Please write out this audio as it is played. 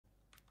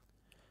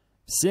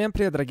Всем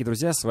привет, дорогие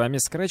друзья, с вами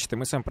Scratch, и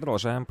мы с вами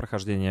продолжаем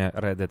прохождение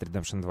Red Dead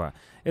Redemption 2.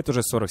 Это уже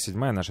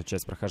 47-я наша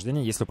часть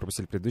прохождения. Если вы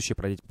пропустили предыдущие,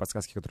 пройдите по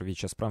подсказке, которую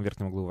видите сейчас в правом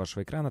верхнем углу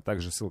вашего экрана.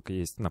 Также ссылка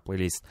есть на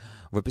плейлист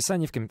в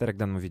описании, в комментариях к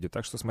данному видео.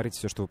 Так что смотрите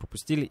все, что вы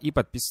пропустили, и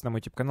подписывайтесь на мой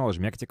YouTube-канал,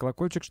 жмякайте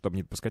колокольчик, чтобы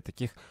не допускать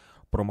таких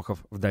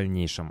промахов в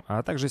дальнейшем.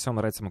 А также, если вам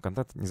нравится мой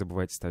контент, не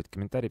забывайте ставить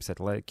комментарии, писать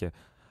лайки.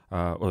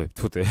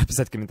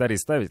 Писать комментарии,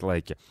 ставить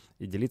лайки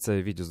и делиться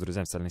видео с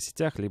друзьями в социальных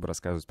сетях, либо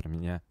рассказывать про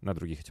меня на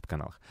других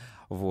YouTube-каналах.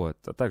 Вот.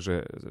 А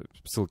также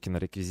ссылки на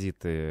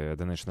реквизиты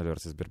Donation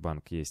Alerts и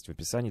Сбербанк есть в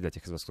описании для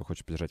тех из вас, кто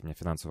хочет поддержать меня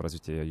финансово в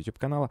развитии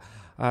YouTube-канала,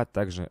 а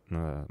также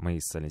на мои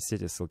социальные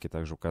сети, ссылки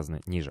также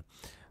указаны ниже.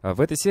 В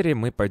этой серии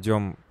мы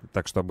пойдем,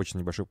 так что обычно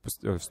небольшое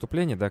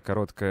вступление, да,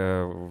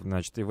 короткое,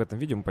 значит, и в этом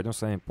видео мы пойдем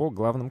с вами по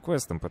главным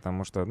квестам,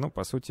 потому что,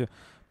 по сути,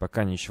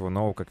 пока ничего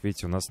нового, как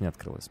видите, у нас не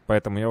открылось.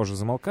 Поэтому я уже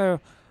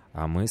замолкаю.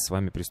 А мы с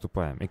вами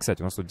приступаем. И,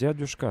 кстати, у нас тут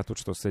дядюшка, а тут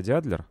что, Сэдди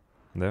Адлер?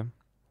 Да?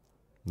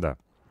 Да.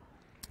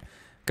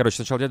 Короче,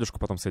 сначала дядюшку,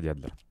 потом Сэдди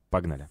Адлер.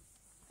 Погнали.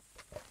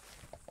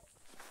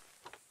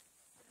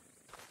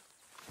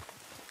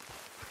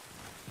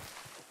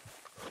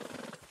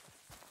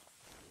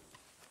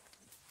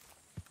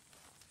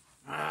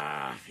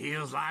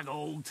 Feels like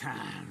old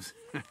times.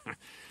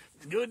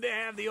 It's good to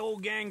have the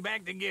old gang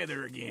back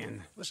together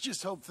again. Let's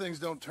just hope things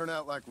don't turn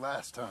out like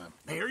last time.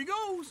 There he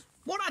goes.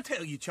 What'd I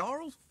tell you,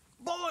 Charles?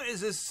 Boy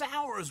is as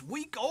sour as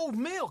weak old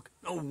milk.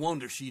 No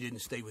wonder she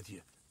didn't stay with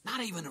you. Not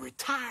even a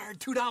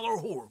retired $2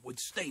 whore would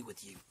stay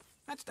with you.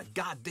 That's the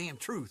goddamn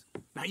truth.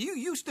 Now, you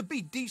used to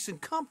be decent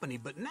company,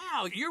 but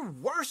now you're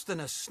worse than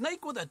a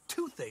snake with a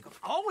toothache.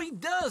 All he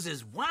does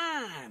is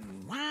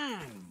whine.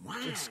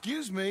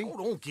 Excuse me? Oh,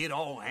 don't get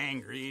all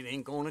angry. It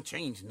ain't gonna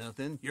change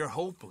nothing. You're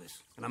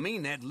hopeless. And I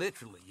mean that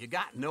literally. You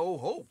got no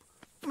hope.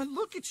 I mean,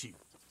 look at you.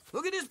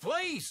 Look at this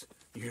place.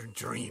 Your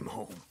dream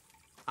home.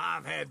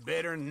 I've had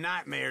better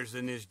nightmares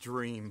than this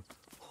dream.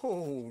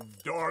 Oh,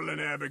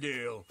 darling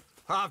Abigail,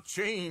 I've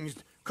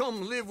changed.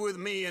 Come live with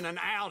me in an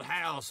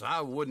outhouse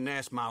I wouldn't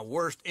ask my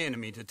worst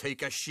enemy to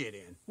take a shit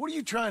in. What are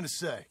you trying to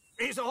say?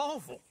 It's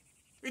awful.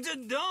 It's a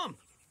dump.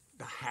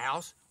 The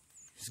house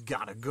has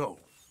gotta go.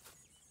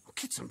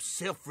 Get some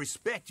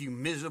self-respect, you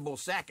miserable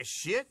sack of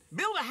shit.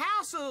 Build a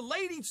house a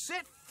lady'd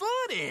set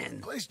foot in.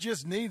 The place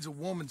just needs a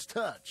woman's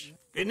touch.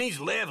 It needs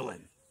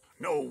leveling.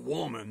 No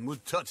woman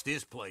would touch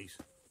this place.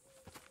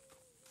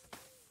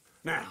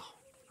 Now,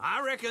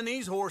 I reckon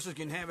these horses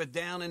can have it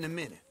down in a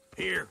minute.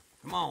 Here,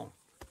 come on.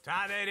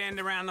 Tie that end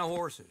around the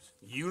horses.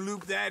 You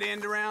loop that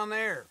end around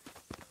there.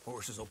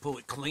 Horses will pull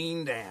it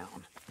clean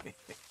down.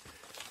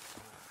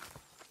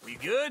 We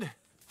good?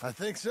 I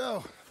think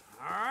so.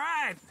 All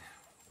right.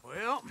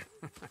 Well,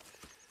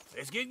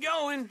 let's get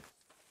going.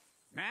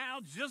 Now,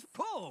 just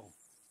pull.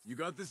 You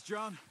got this,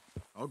 John?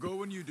 I'll go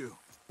when you do.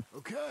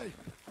 Okay.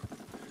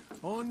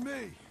 On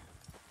me.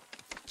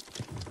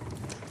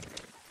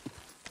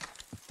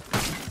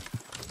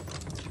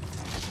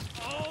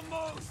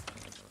 Almost.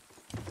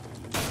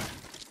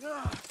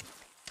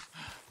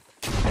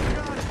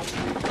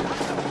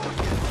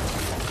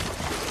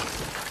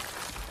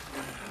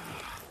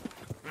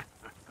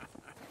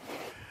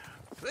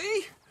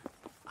 See?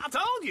 I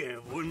told you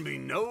it wouldn't be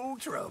no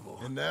trouble.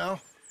 And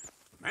now?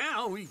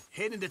 Now we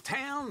head into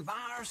town, buy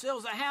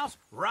ourselves a house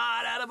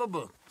right out of a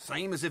book.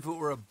 Same as if it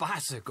were a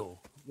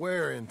bicycle.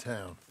 Where in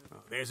town?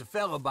 There's a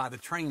fella by the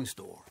train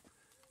store.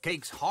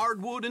 Cakes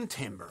hardwood and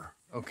timber.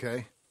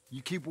 Okay.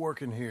 You keep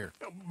working here.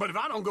 But if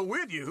I don't go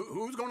with you,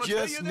 who's gonna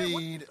tell you Just that?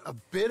 need a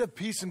bit of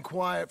peace and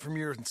quiet from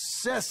your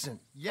incessant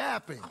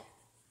yapping.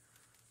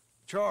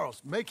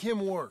 Charles, make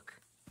him work.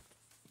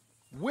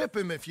 Whip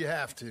him if you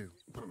have to.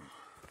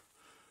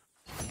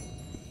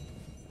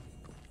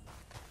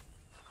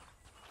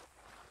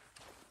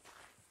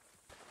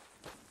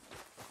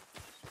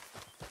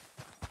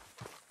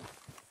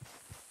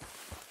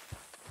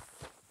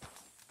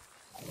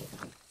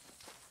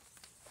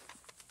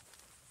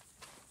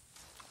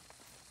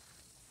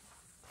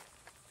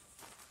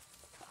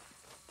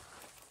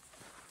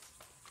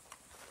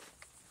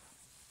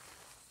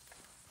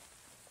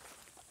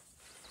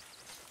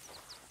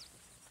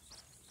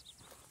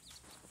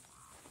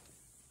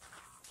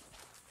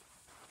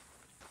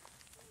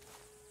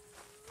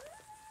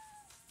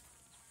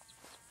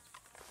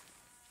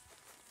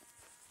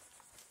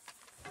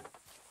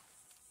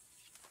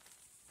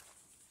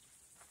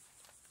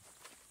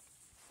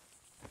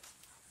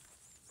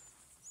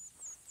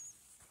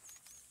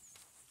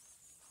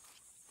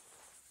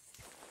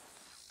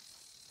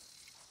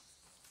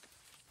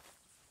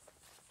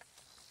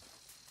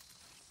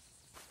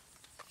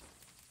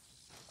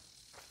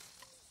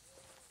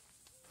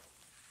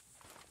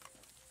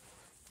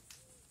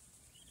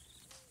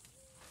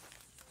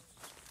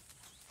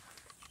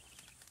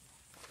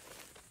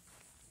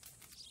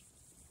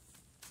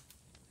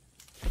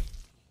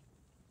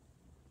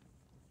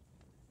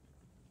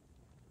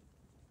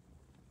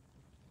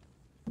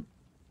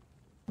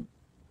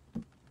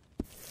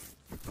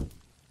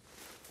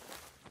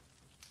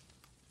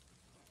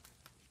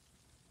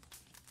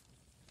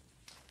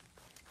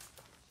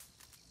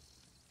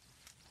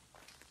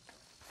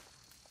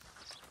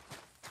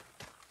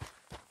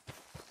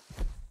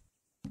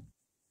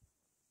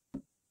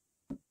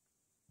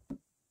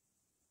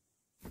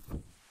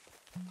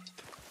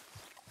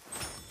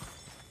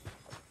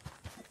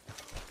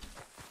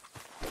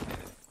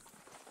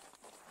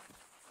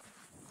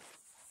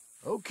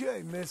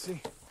 Okay,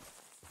 Missy.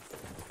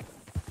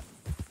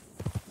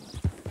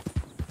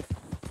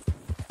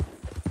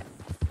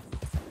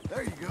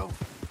 There you go.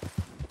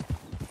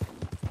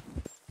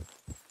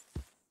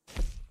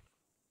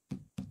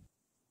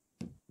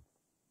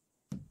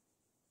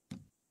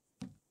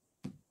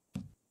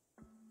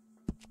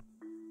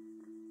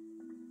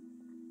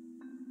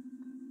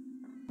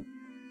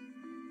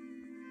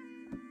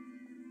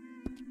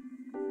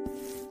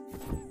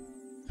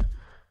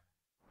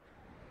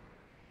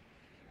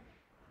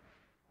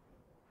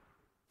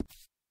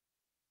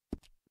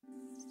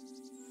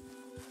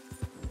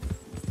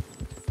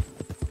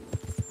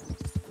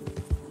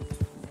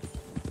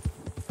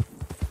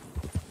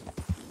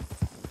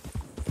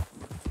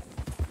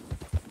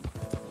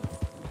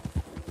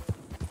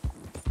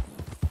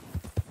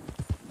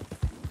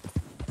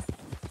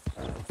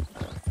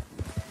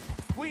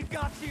 We've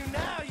got you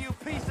now, you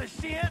piece of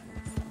shit!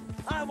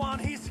 I want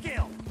his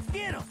skill.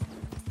 Get him!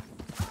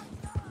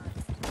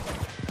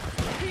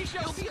 He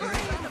shall scream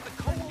at the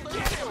cold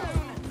air!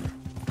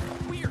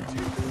 We are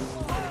too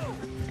slow!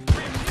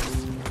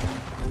 Precious!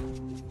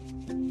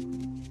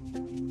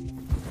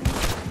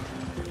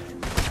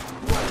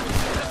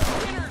 The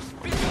spinner's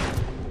busy!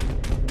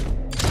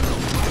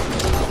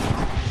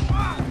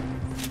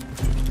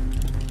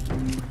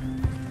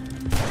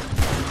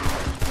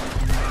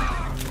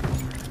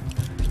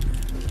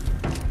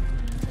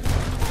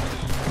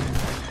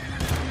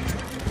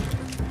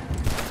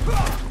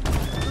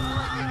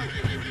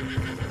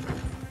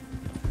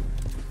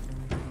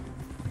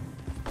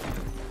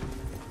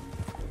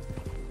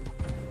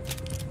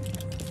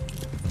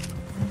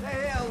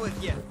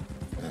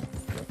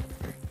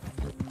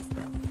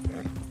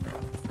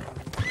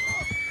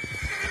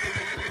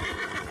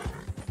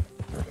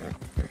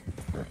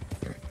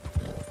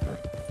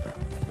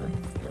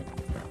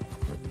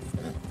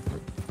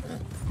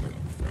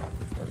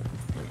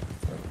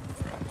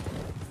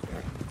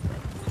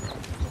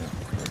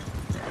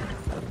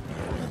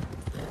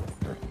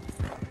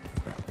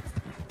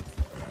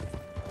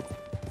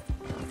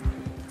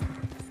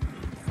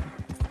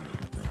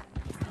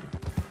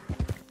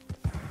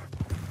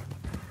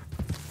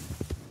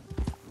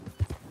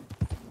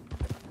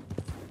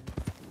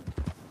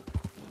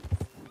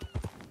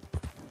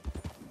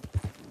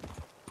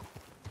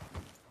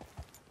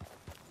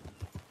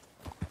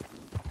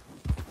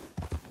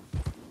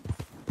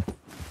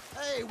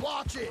 Hey,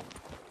 watch it!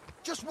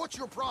 Just what's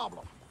your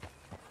problem?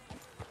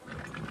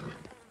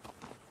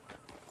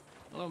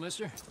 Hello,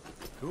 mister.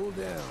 Cool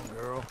down,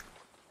 girl.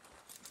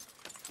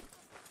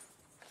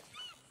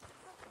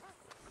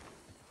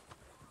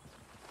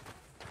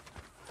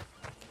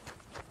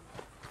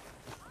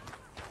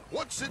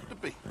 What's it to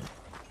be?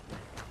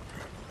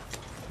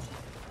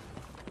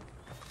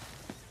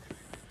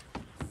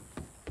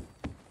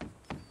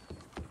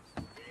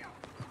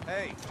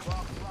 Hey,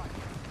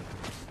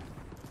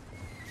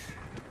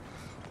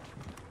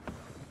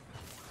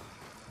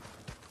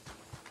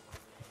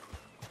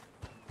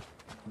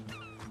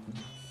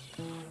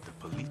 The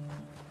police.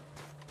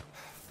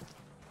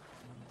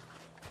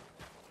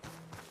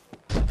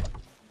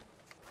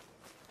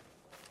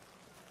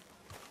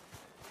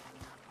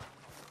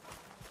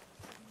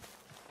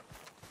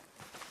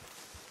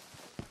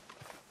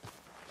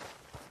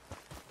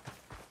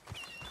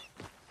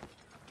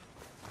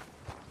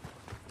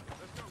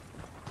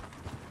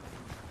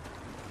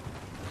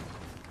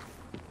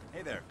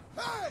 hey there.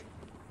 Hey!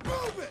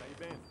 Move it!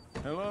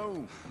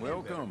 Hello,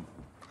 welcome.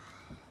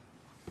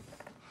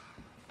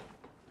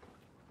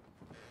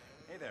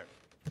 Hey there.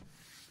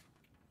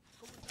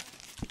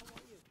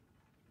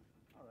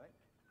 All right.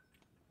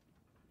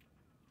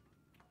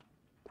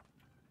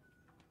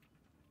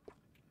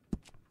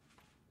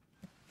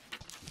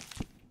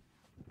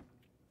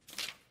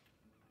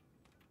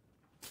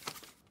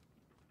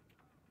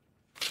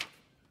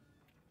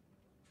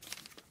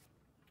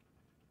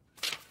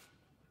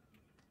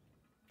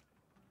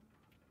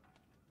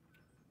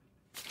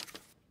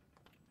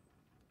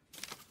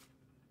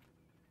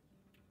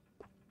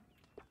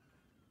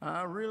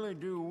 I really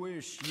do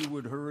wish you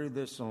would hurry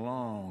this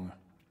along.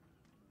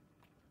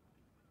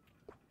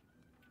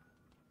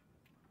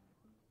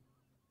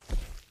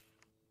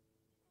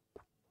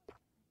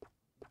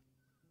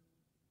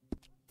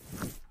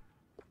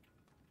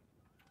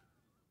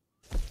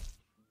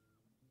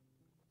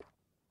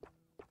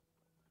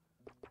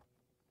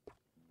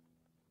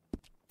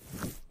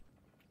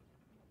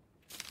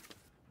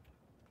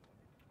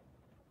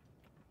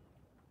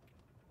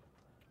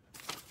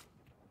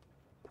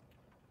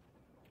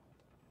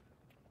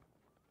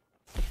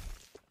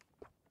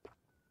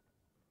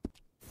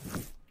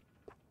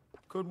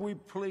 Could we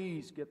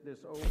please get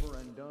this over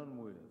and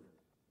done with?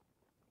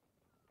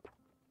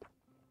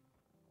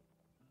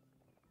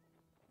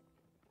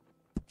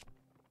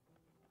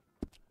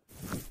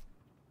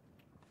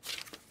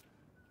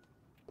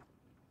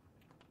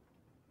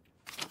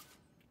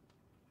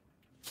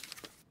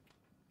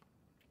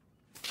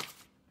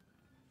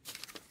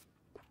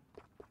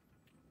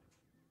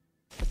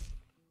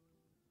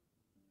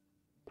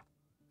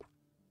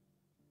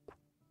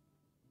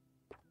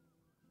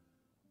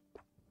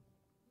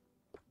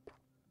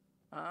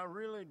 I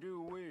really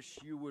do wish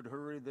you would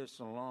hurry this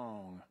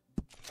along.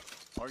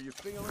 Are you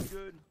feeling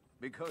good?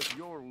 Because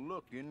you're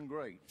looking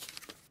great.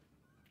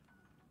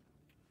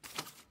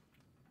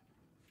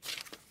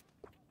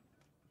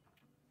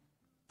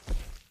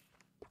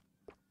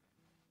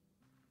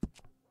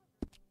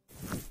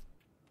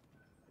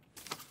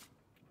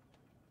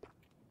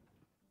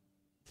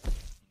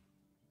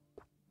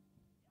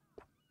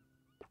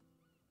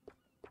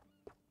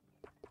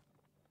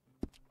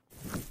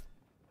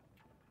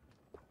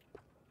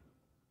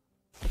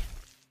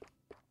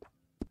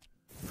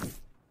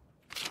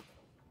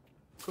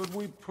 Could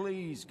we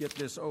please get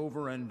this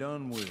over and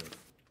done with?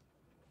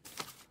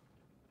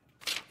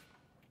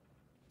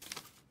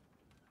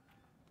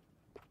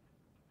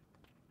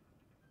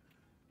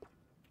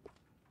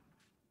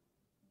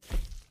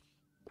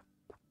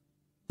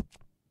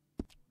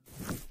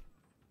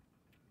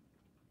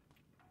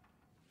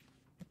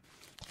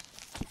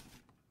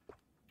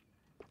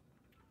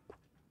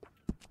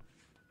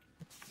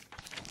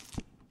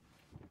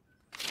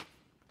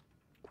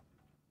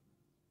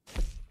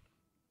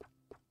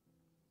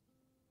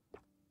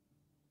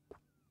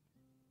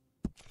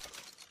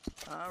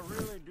 I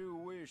really do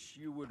wish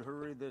you would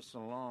hurry this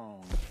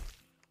along.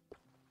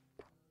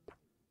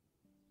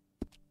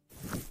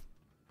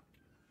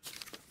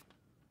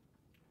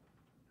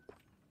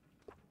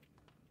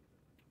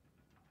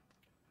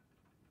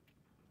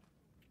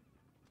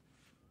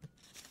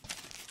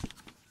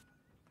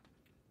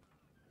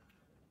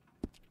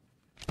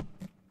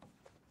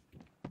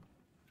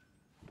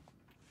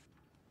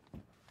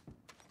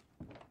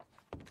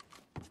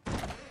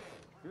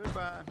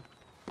 Goodbye.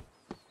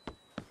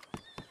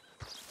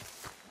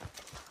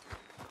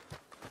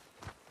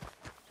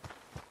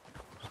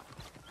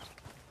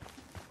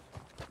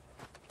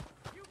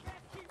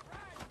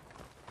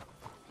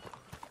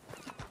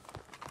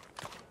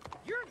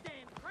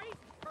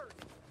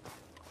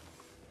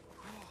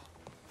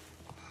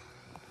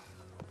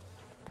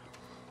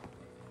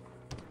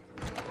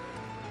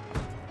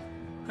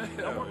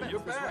 You're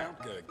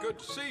back. Good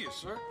to see you,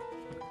 sir.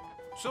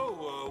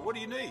 So, what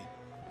do you need?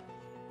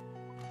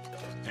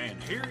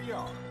 And here you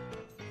are.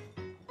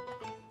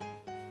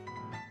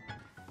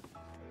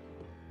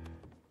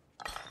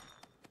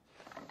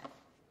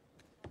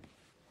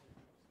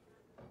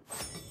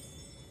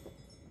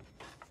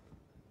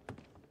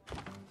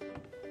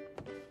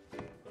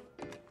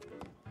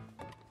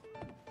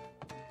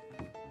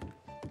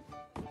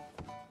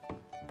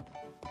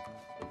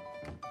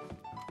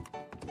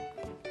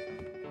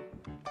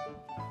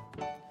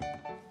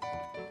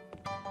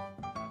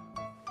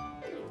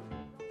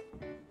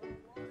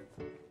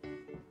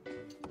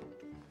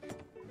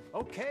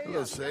 Okay.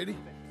 Hello, Sadie.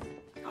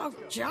 Oh,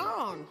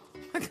 John.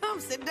 Come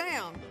sit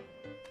down.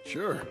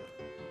 Sure.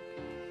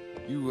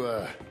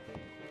 You,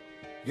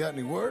 got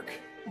any work?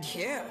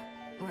 Yeah.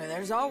 Well,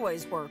 there's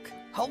always work.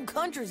 Whole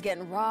country's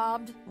getting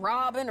robbed,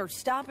 robbing, or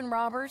stopping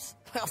robbers.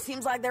 Well,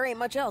 seems like there ain't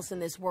much else in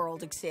this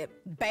world except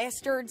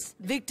bastards,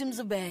 victims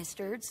of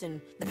bastards,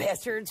 and the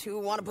bastards who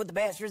want to put the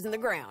bastards in the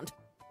ground.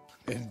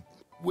 And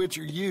which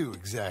are you,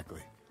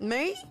 exactly?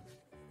 Me?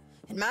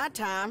 In my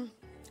time,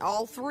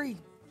 all three.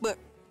 But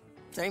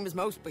same as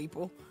most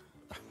people.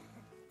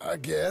 I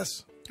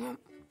guess.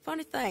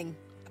 Funny thing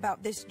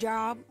about this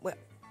job, well,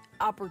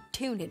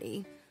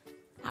 opportunity,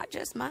 I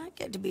just might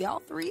get to be all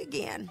three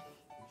again.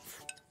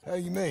 How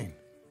you mean?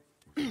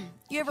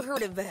 You ever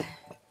heard of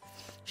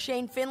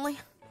Shane Finley?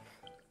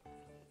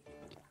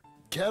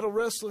 Cattle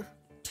wrestler?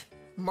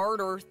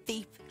 Murderer,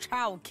 thief,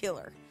 child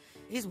killer.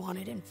 He's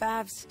wanted in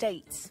 5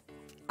 states.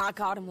 I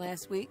caught him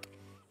last week.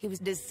 He was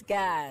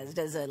disguised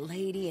as a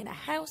lady in a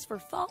house for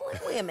fallen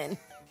women.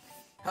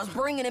 I was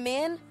bringing him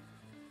in,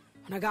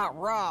 and I got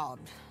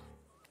robbed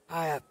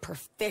by a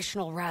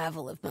professional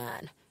rival of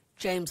mine,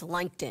 James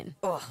Langton.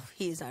 Oh,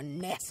 he's a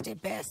nasty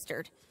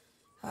bastard.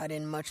 I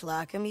didn't much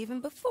like him even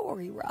before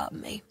he robbed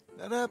me.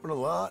 That happened a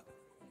lot.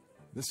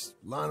 This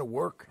line of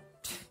work.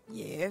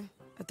 Yeah,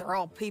 but they're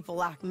all people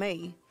like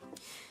me.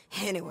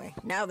 Anyway,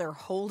 now they're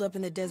holed up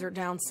in the desert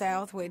down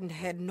south, waiting to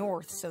head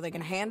north so they can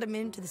hand them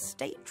in to the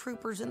state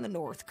troopers in the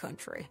north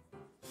country.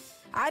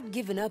 I'd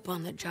given up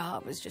on the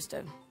job as just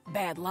a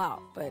bad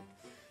lot, but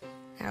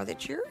now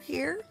that you're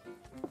here,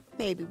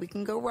 maybe we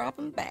can go rob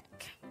them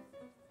back.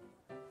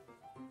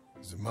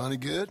 Is the money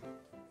good?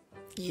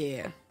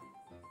 Yeah,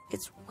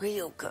 it's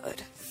real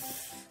good.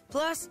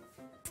 Plus,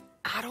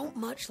 I don't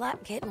much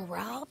like getting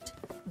robbed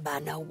by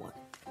no one.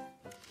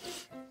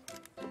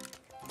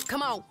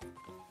 Come on.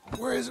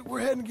 Where is it we're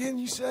heading again,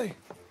 you say?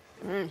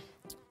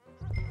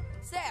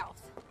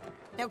 South.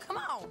 Now come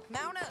on,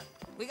 mount up.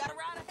 We got a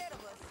ride ahead of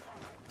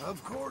us.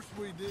 Of course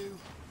we do.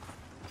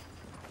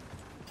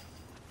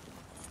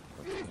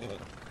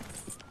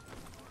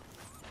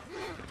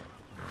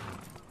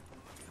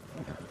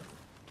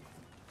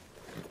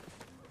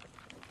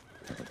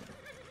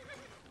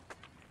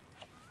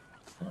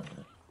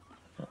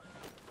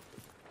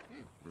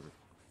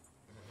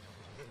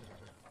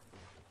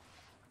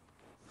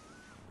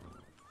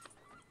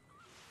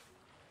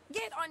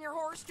 Get on your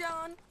horse,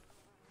 John.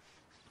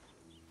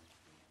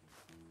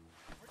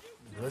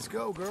 Let's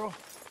go, girl.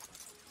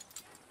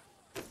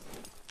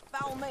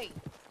 Follow me.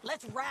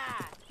 Let's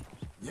ride.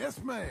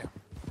 Yes, ma'am.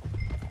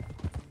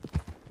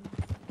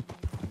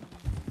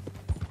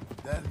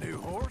 That a new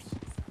horse?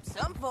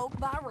 Some folk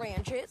buy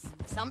ranches,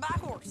 some buy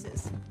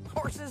horses.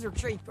 Horses are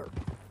cheaper.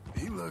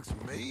 He looks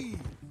mean.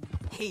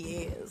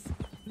 He is.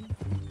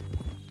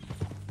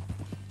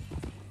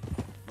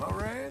 My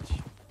ranch,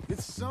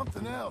 it's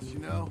something else, you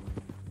know.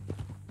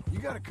 You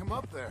gotta come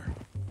up there.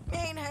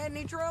 Ain't had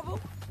any trouble?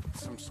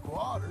 Some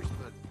squatters,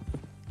 but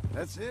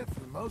that's it for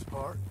the most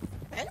part.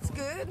 That's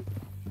good.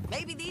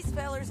 Maybe these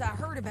fellers I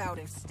heard about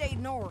have stayed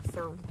north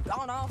or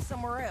gone off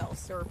somewhere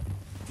else or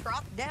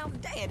dropped down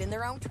dead in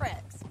their own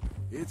tracks.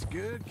 It's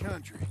good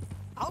country.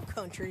 All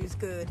country is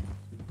good.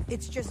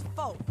 It's just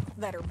folk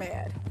that are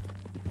bad.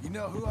 You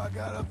know who I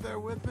got up there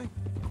with me?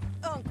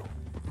 Uncle.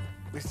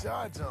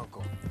 Besides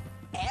Uncle.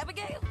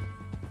 Abigail?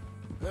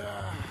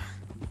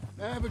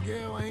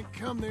 Abigail ain't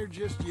come there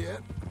just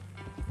yet.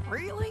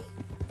 Really?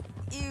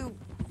 You,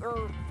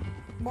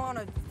 want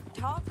to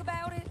talk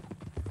about it?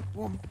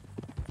 Well,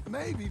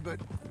 maybe, but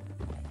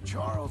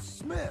Charles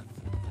Smith.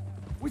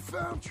 We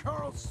found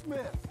Charles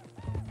Smith.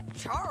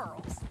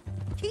 Charles?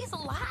 He's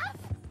alive?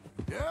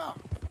 Yeah.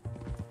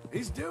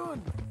 He's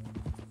doing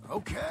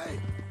okay.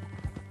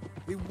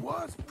 He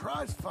was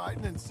prize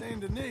fighting in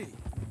Saint Denis.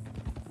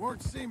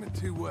 Weren't seeming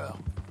too well.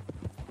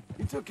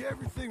 He took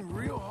everything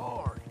real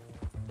hard.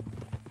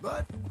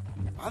 But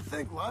I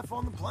think life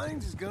on the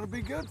plains is gonna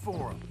be good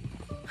for him.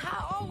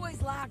 I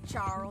always liked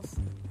Charles.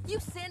 You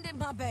send him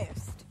my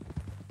best.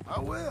 I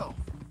will.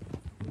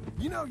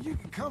 You know, you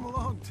can come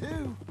along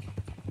too.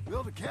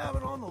 Build a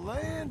cabin on the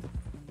land.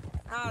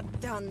 I've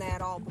done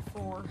that all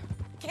before.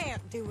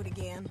 Can't do it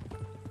again.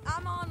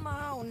 I'm on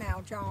my own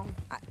now, John.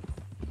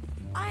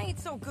 I ain't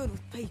so good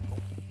with people.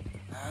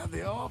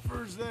 The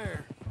offer's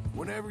there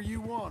whenever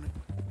you want it.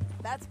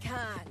 That's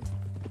kind.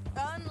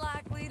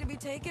 Unlikely to be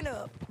taken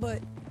up,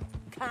 but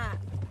kind.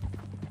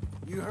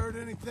 You heard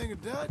anything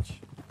of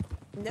Dutch?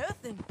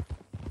 Nothing.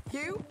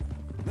 You?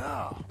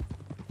 No.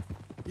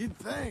 You'd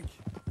think.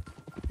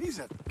 He's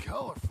a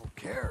colorful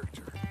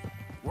character.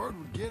 Word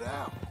would get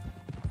out.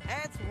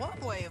 That's one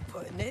way of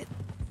putting it.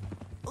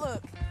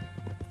 Look,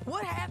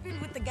 what happened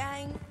with the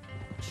gang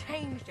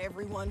changed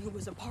everyone who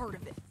was a part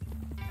of it.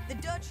 The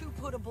Dutch who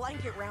put a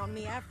blanket around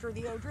me after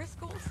the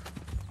O'Driscolls,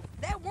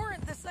 that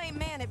weren't the same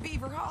man at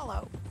Beaver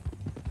Hollow.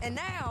 And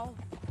now,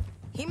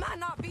 he might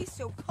not be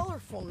so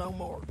colorful no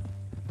more.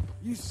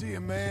 You see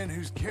a man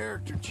whose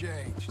character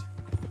changed.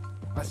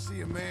 I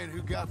see a man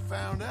who got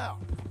found out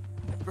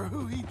for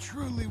who he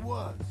truly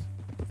was.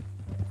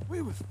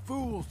 We was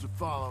fools to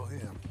follow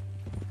him.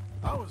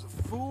 I was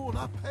a fool and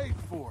I paid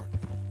for it.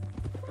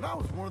 But I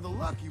was one of the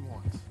lucky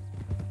ones.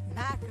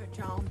 Micah,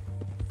 John.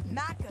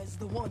 Micah's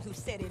the one who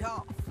set it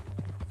off.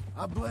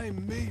 I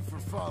blame me for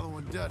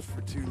following Dutch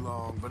for too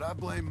long, but I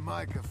blame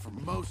Micah for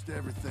most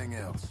everything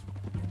else.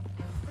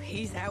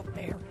 He's out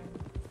there.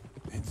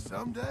 And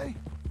someday,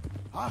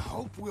 I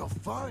hope we'll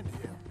find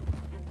him.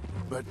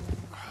 But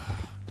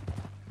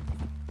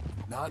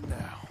not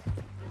now.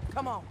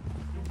 Come on.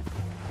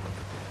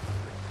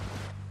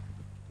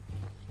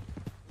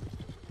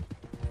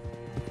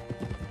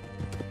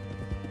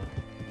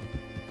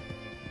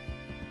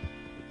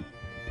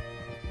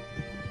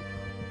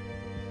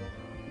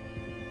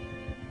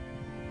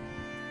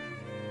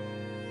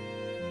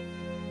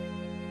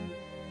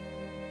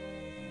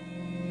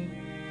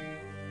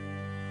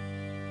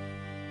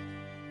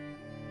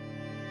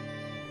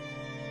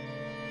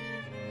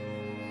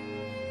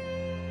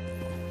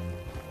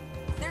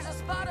 There's a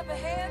spot up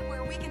ahead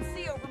where we can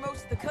see over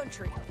most of the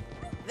country.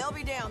 They'll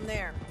be down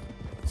there.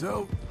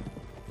 So,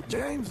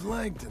 James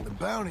Langton, the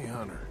bounty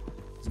hunter,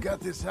 has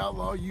got this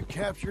outlaw you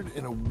captured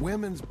in a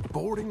women's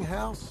boarding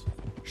house?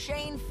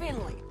 Shane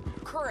Finley.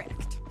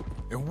 Correct.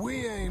 And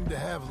we aim to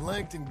have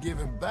Langton give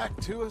him back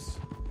to us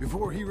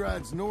before he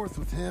rides north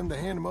with him to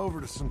hand him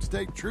over to some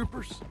state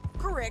troopers?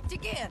 Correct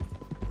again.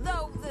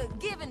 Though the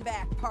giving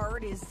back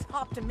part is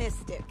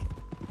optimistic.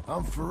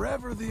 I'm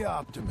forever the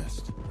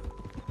optimist.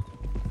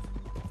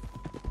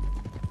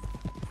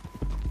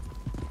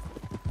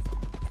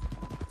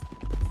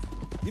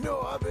 You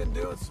know, I've been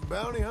doing some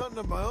bounty hunting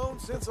of my own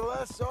since I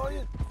last saw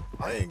you.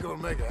 I ain't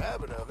gonna make a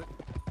habit of it.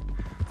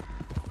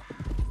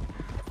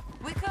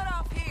 We cut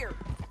off here.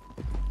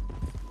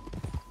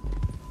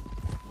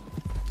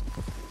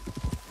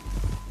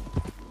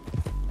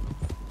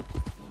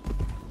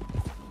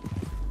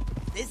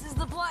 This is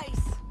the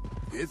place.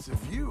 It's a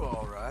view,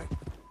 all right.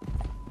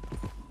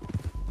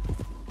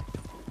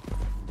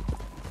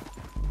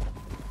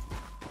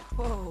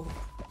 Whoa.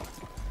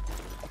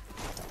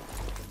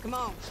 Come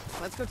on,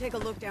 let's go take a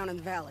look down in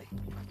the valley.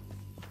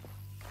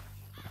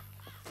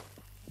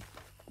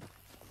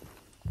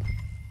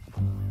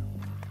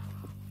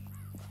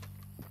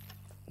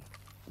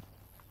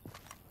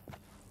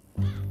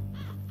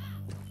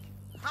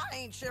 I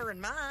ain't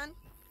sharing mine.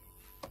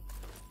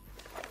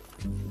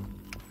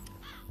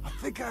 I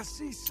think I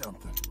see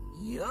something.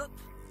 Yup.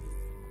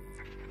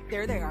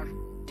 There they are,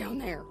 down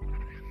there.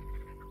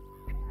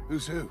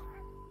 Who's who?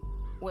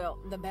 Well,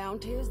 the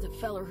bounty is the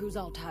feller who's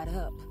all tied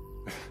up.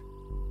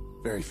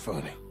 Very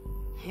funny.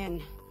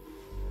 And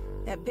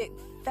that big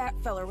fat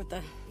feller with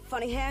the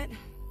funny hat,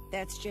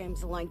 that's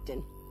James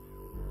Langton.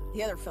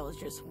 The other fellas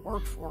just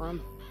work for him.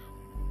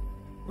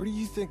 Where do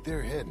you think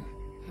they're heading?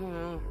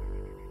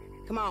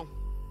 Come on.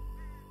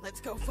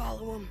 Let's go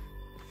follow him.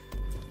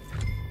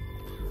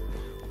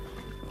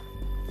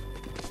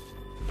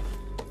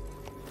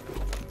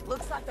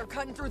 Looks like they're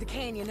cutting through the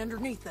canyon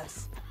underneath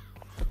us.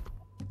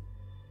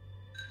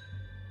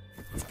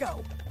 Let's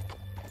go.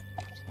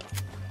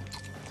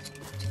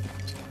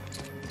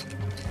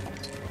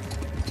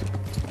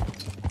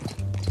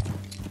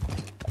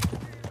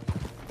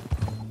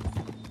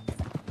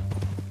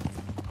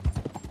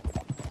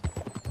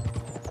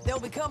 They'll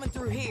be coming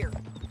through here.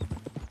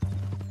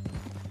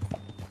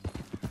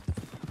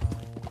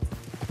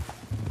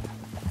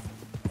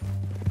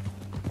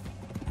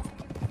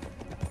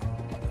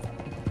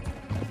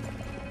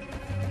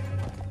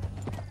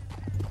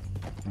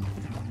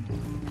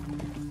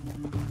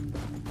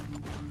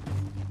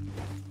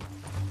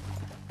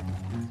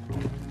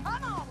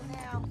 Come on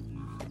now.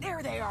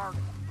 There they are.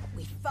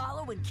 We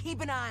follow and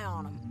keep an eye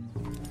on them.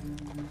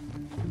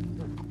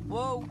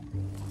 Whoa.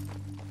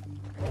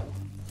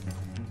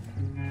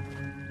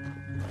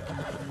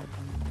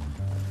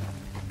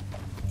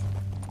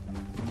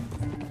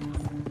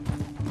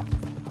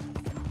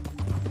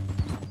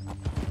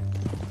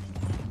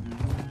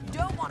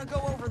 Go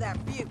over that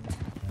butte.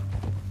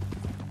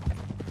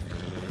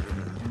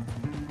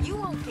 You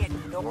won't get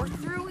north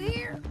through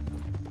here?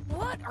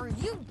 What are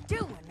you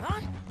doing,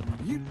 huh?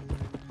 You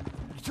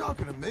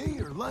talking to me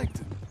or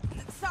Langton?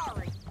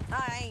 Sorry,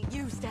 I ain't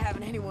used to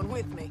having anyone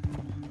with me.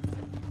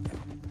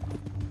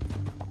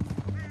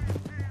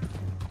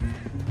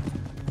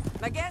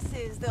 My guess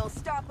is they'll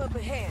stop up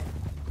ahead.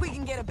 We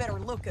can get a better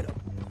look at them.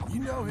 You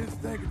know his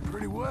thinking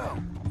pretty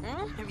well.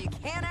 If you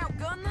can't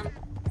outgun them,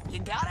 you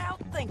gotta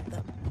outthink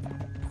them.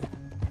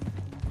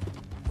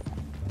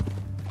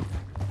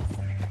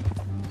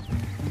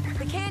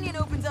 The canyon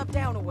opens up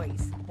down a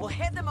ways. We'll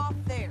head them off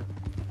there.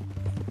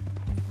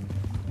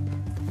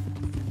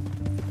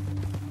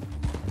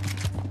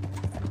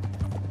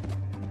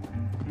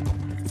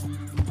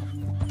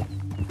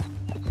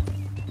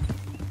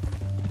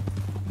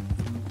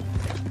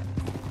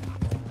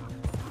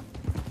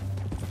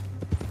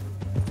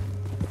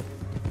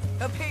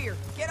 Up here,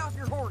 get off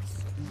your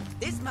horse.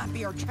 This might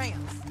be our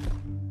chance.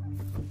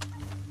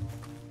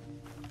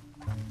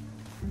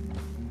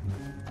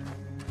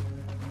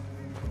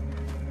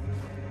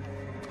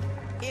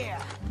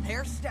 Yeah,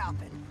 they're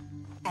stopping.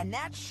 And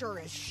that sure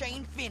is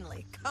Shane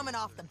Finley coming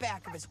off the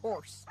back of his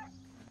horse.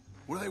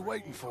 What are they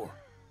waiting for?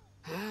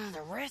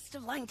 The rest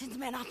of Langton's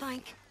men, I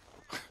think.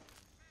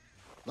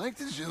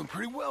 Langton's doing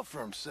pretty well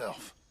for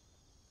himself.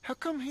 How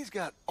come he's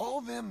got all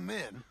them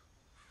men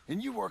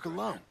and you work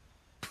alone?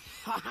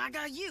 I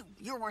got you.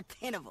 You're worth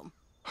 10 of them.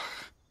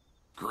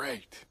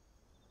 Great.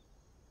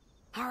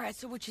 All right,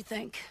 so what you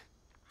think?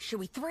 Should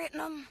we threaten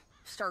them,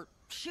 start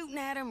shooting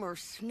at them, or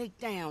sneak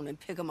down and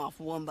pick them off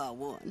one by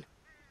one?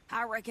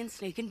 I reckon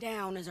sneaking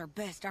down is our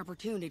best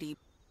opportunity,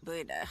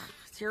 but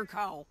it's your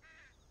call.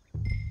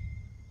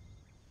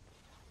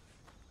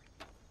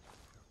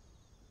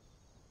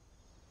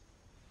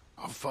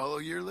 I'll follow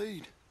your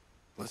lead.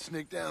 Let's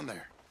sneak down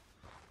there.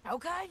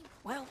 Okay,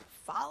 well,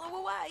 follow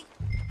away.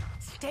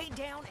 Stay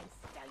down and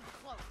stay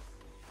close.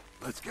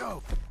 Let's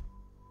go.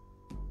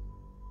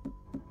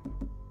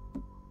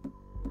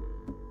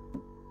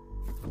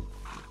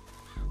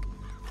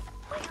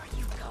 Where are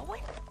you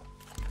going?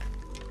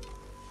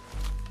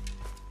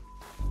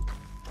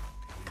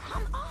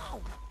 Come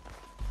on!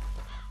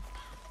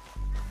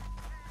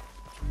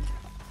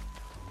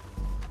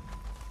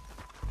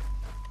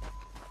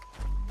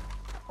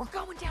 We're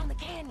going down the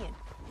canyon.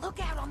 Look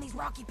out on these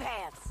rocky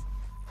paths.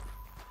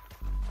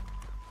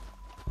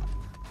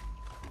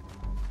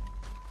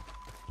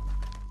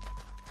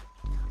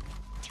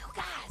 You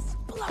guys,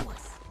 blow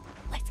us.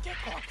 Let's get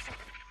closer.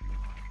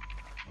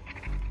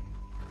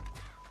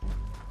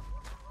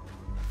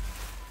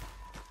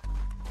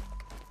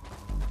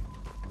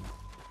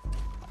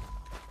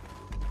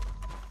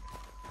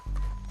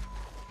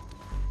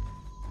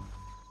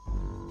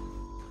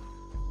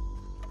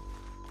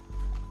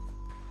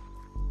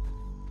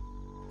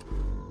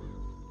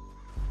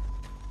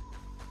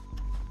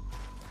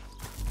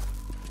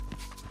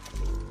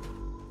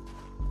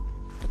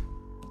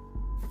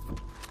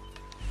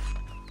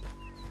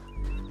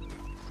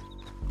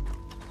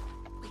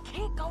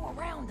 Go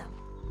around them.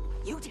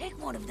 You take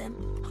one of them,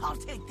 I'll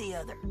take the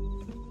other.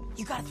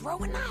 You gotta throw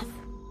a knife.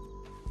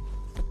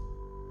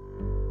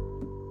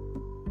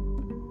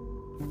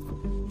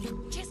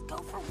 You just go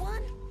for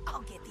one,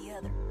 I'll get the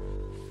other.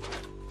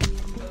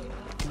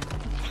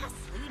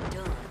 Nicely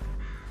done.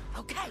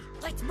 Okay,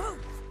 let's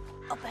move.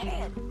 Up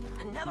ahead,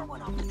 another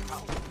one on the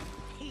road.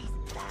 He's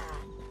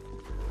mine.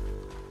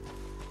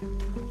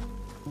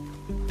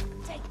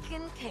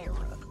 Taken care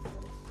of.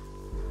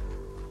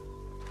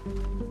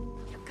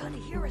 You're gonna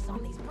hear us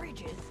on these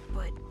bridges,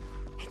 but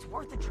it's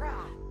worth a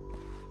try.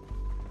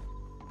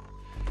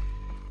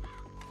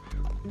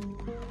 We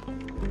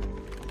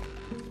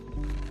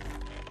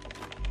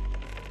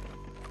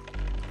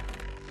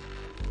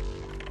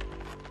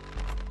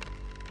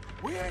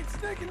ain't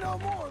sneaking no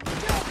more.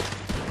 Look out!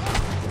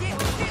 Still,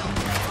 still.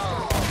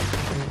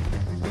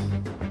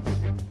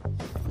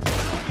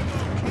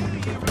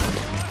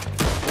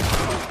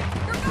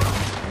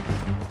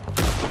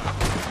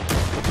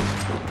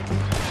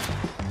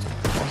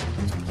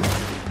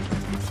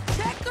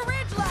 Check the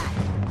ridge line.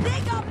 They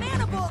got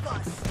men above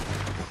us.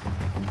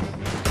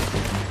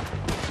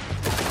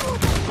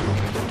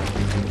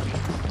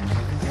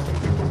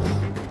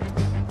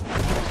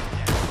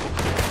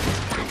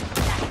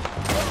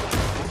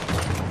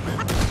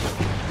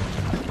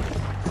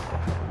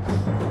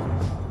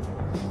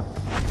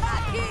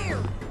 Back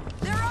here.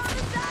 They're on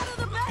the side of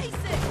the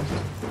basin.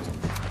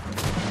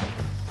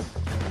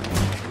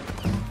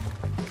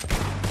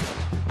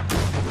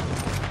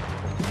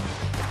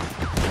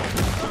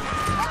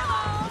 Come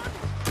on.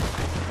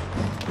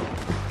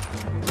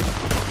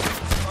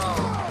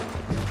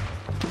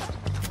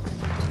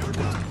 You're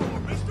done for,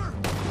 mister.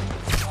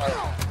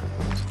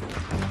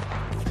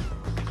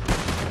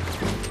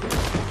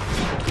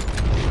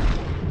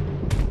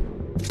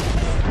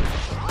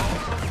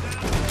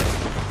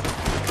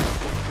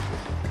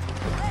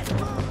 Let's move. Let's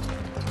go.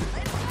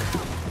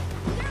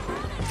 They're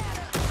running at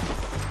us.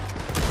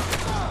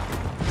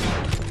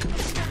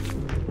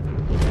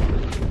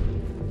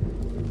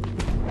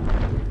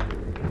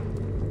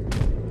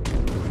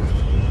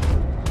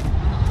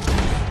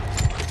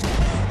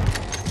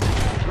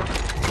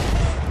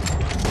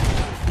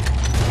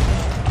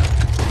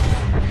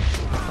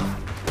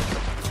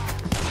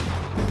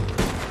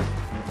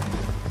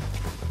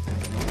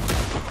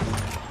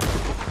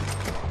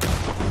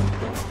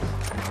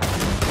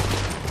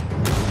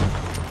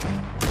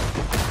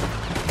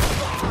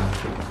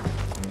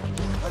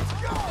 Let's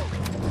go.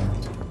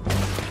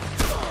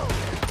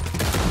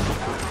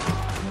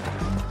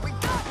 We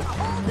got to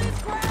hold this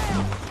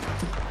ground.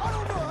 I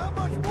don't know how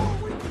much more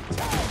we can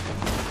take.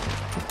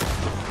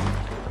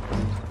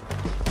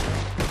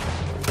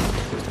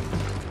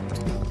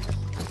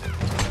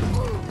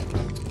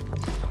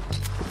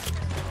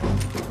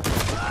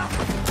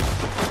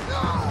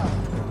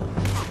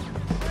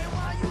 Stay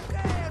while you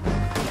can,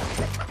 man.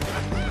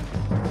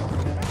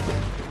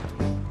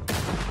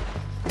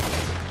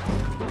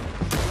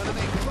 Gonna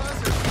make fuzz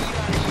or feed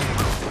on you?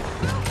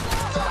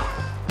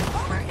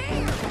 Over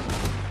here.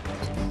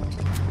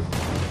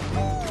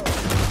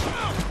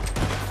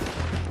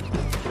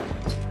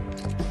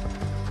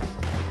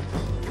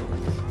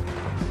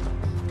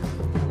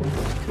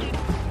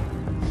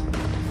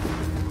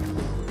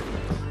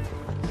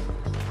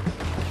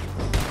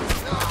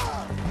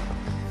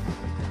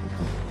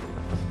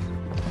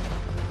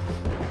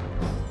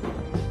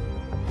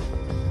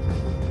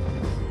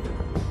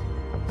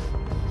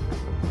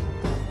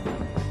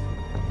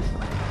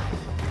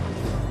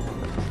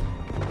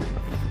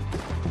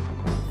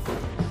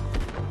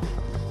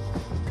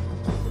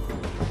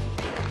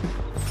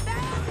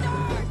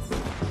 Bastards!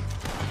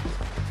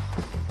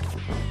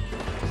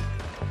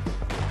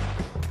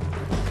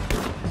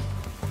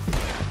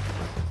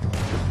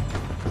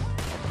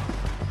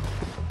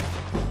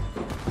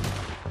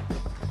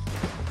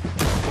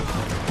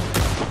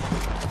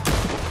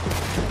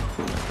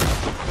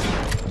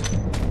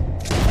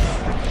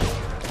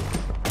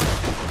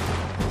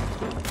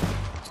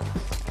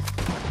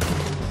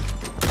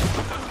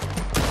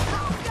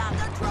 I've got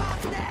the drop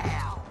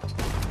now.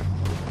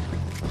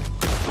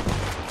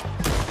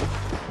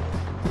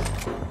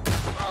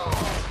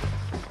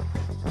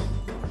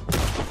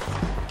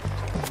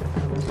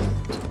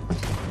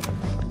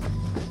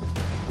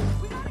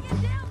 We gotta get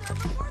down there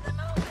before they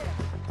move it.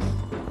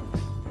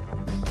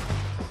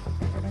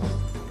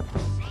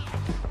 Shit,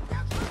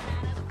 they're coming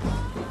at us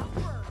all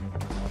over.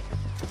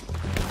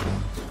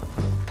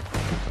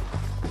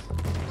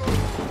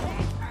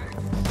 That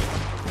hurts.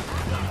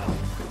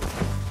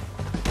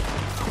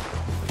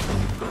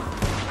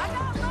 I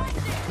got right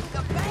there,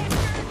 the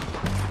bastard.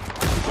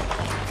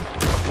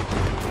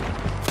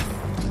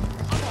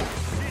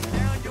 Sit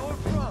down your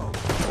throat.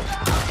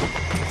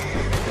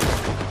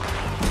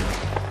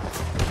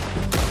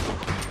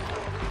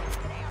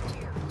 Get out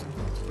here.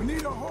 We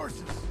need our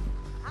horses.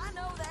 I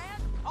know that.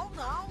 Hold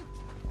on.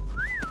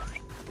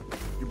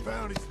 Your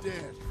bounty's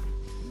dead.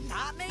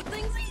 Not make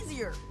things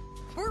easier.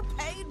 We're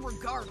paid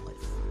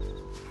regardless.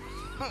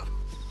 Huh.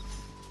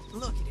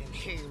 Look at him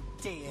here,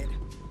 dead.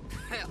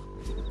 Hell,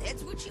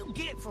 that's what you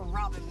get for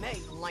robbing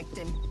me,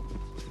 Langton.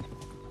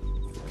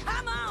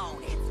 Come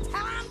on, it's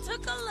time to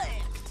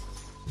collect.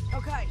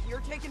 Okay,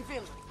 you're taking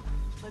Finley.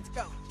 Let's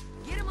go.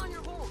 Get him on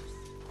your horse.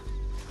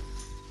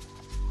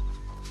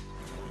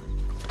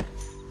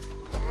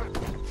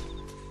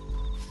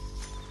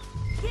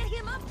 Get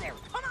him up there.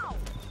 Come on.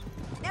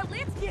 Now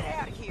let's get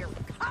out of here.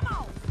 Come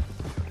on.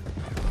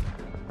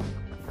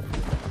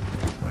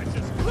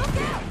 Look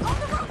out on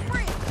the rope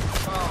bridge.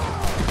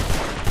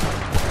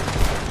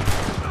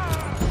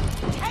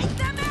 Take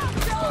them out,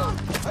 John.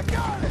 I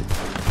got it.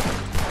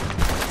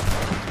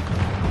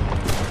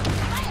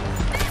 Let's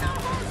spin our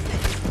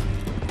horses.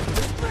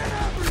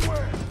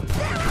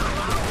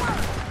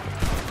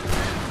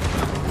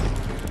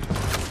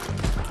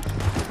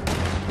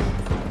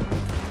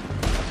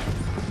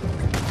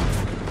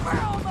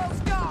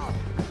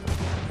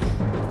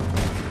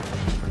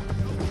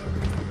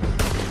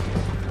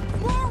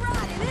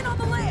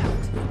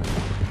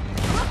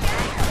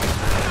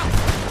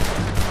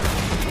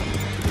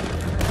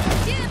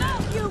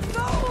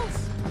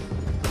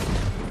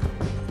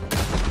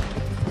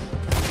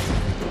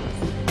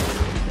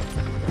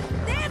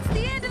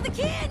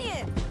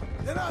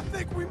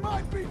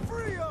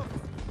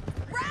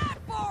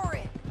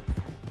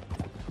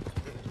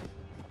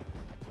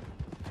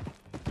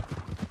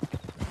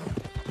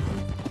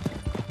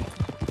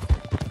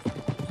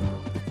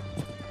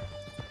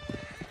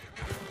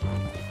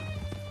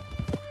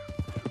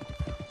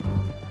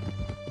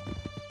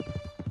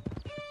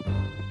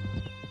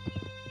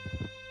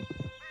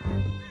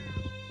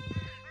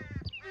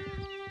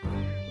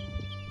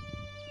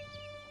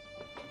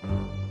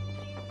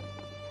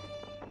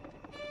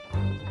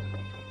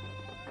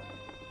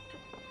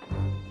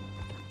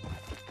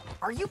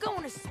 Are you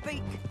going to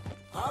speak?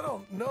 I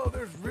don't know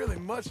there's really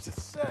much to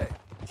say.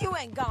 You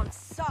ain't gone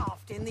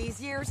soft in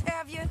these years,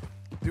 have you?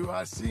 Do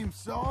I seem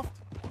soft?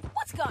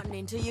 What's gotten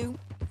into you?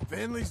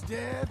 Finley's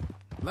dead.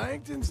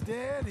 Langton's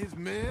dead. His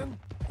men.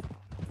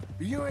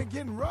 You ain't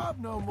getting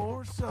robbed no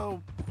more,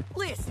 so...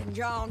 Listen,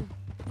 John.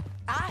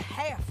 I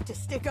have to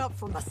stick up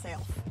for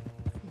myself.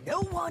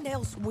 No one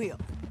else will.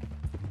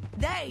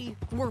 They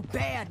were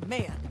bad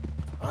men.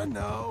 I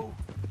know.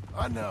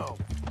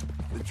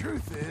 The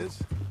truth is,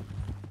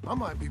 I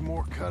might be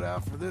more cut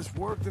out for this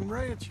work than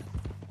ranching,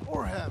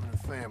 or having a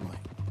family.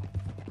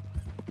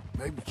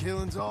 Maybe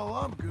killing's all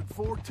I'm good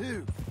for,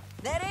 too.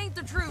 That ain't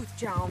the truth,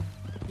 John.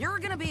 You're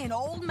gonna be an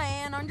old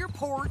man on your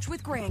porch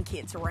with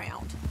grandkids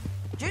around.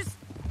 Just,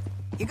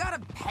 you gotta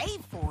pay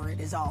for it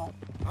is all.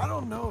 I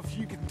don't know if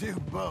you can do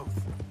both.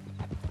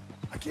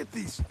 I get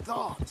these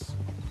thoughts.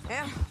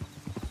 Yeah,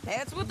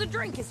 that's what the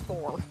drink is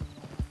for.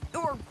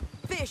 Or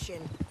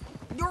fishing.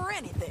 Or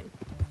anything.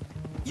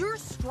 You're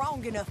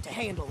strong enough to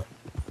handle it.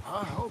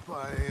 I hope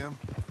I am.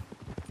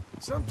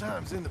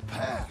 Sometimes in the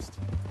past.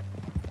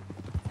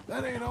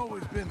 That ain't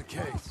always been the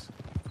case.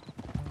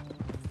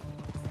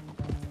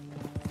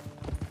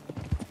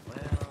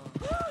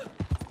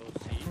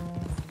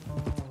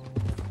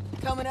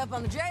 Coming up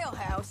on the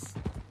jailhouse,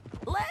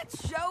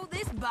 let's show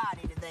this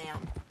body to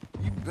them.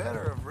 You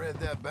better have read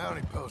that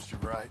bounty poster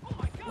right.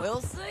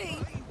 We'll see.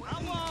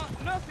 I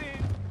want nothing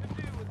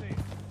to do with it.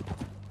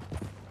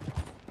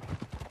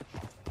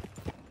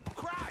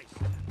 Christ!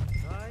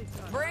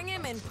 Bring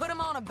him and put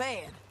him on a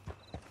bed.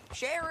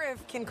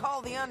 Sheriff can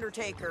call the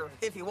Undertaker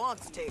if he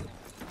wants to.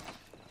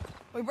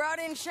 We brought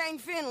in Shane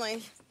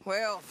Finley.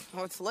 Well,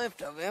 what's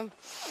left of him.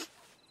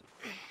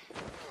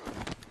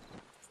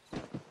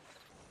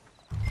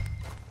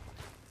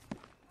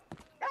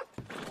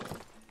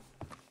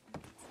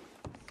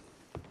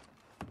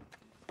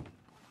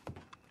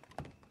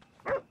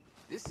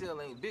 This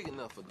cell ain't big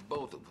enough for the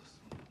both of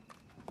us.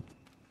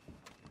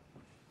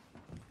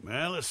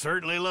 Well, it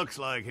certainly looks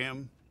like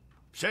him.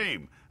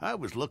 Shame. I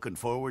was looking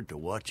forward to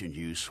watching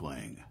you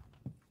swing.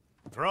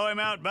 Throw him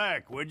out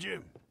back, would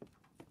you?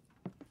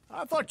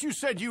 I thought you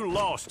said you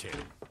lost him.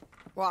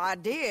 Well, I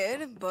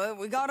did, but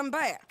we got him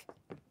back.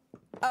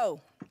 Oh,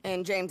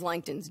 and James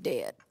Langton's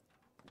dead.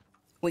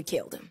 We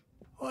killed him.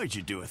 Why'd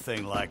you do a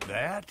thing like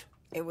that?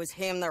 It was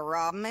him that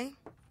robbed me.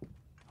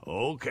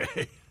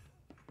 Okay.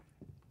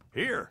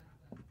 Here's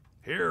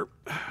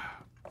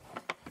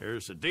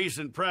a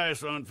decent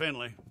price on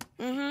Finley.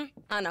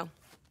 I know.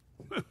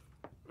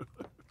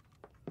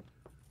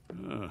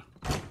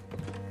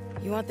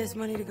 You want this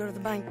money to go to the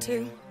bank,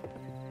 too?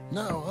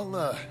 No,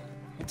 I'll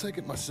take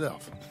it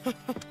myself.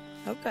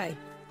 Okay,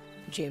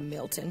 Jim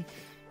Milton.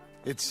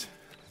 It's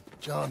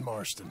John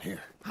Marston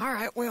here. All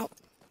right, well,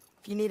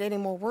 if you need any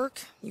more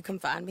work, you can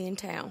find me in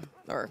town.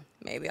 Or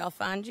maybe I'll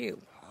find you.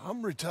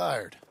 I'm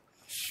retired.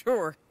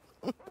 Sure.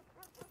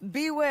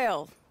 Be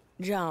well,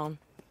 John.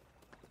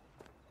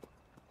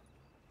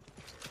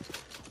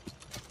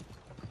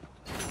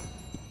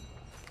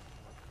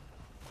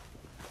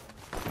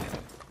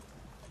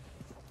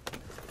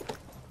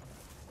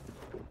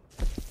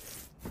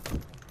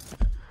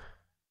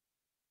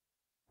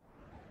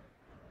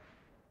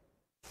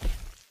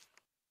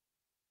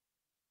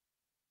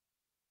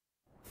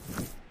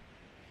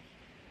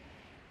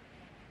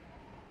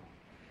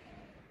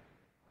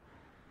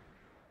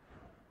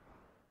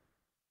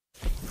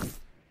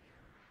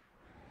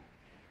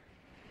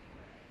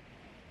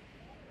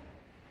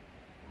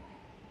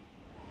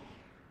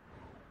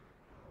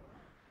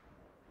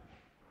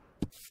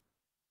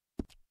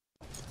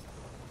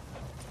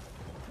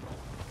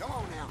 Come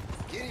on now,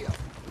 giddy up.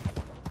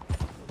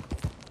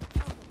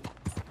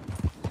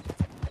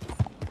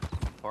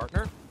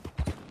 Partner?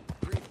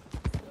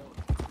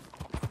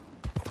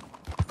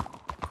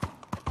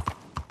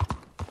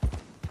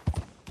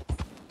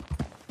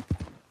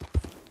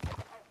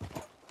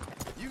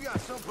 You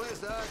got someplace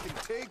that I can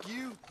take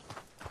you?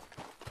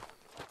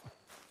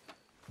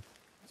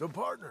 So,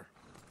 partner,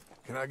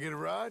 can I get a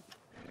ride?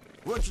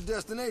 What's your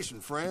destination,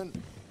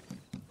 friend?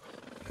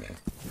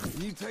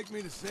 Can you take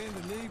me to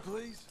Saint Denis,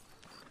 please?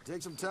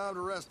 Take some time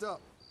to rest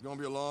up. It's gonna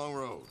be a long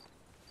road.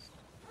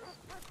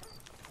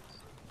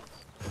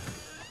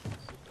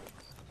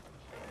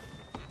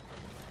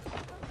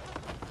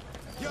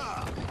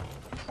 Yeah!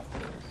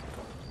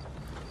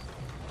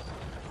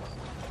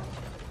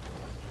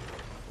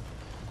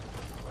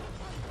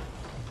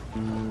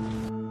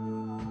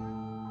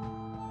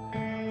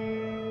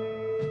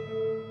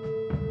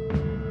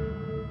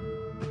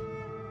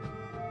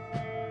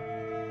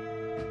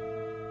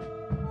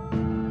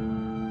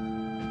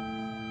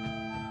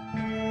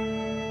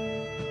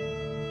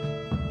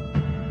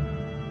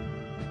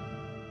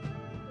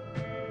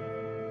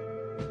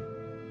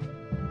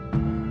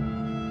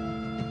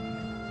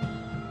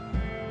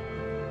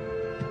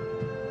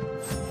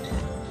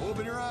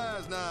 Open your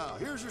eyes now.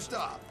 Here's your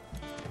stop.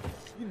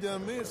 You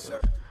done me a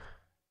sir.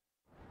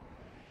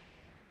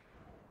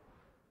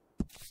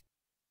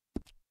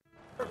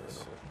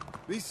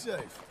 Be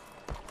safe.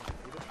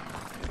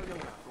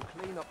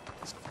 Clean up.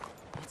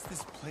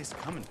 What's this place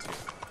coming to?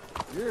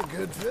 You're a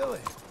good filly.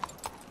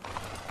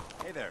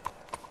 Hey there.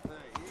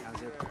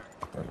 How's it?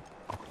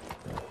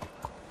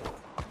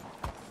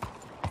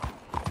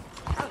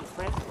 Howdy,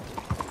 friend.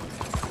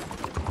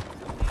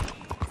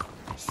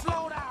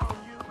 Slow down,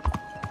 you.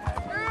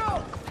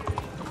 No!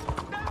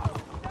 No!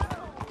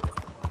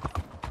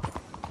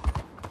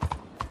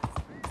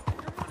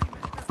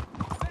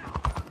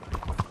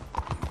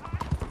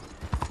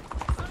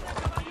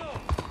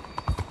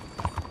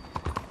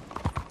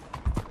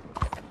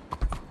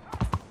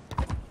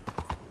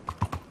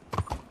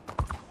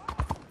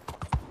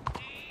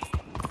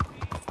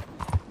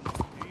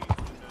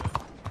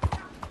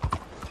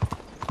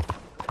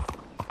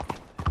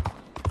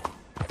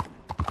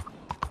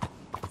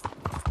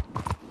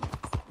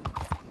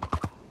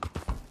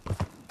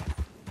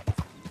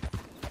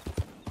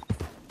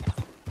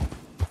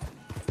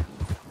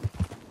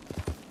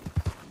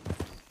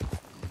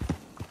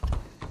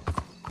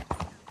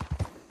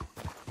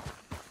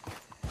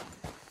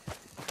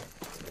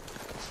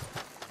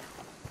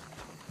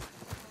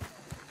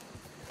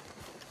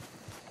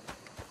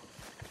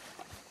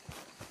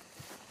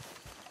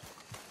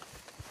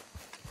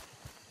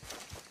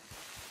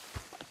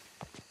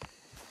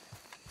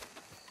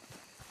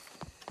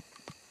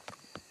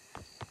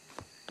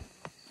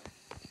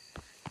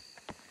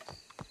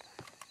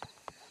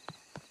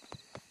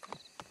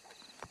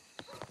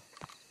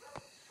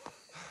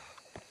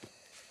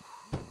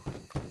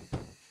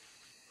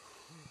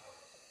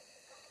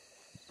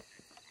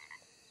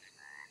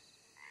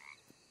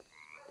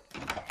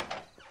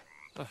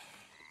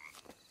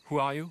 Who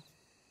are you?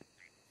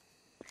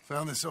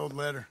 Found this old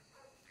letter.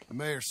 The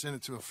mayor sent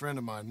it to a friend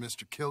of mine,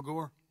 Mr.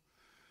 Kilgore.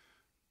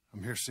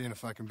 I'm here seeing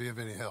if I can be of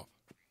any help.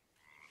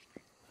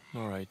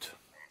 All right.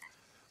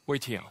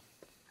 Wait here.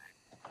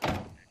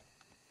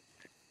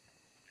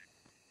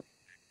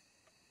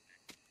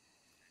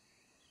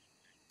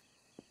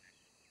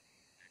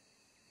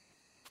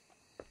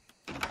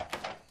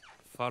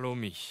 Follow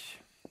me.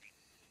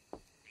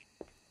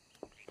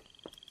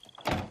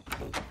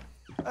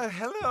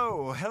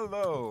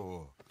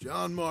 Hello.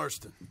 John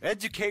Marston.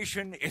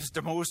 Education is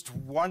the most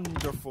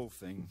wonderful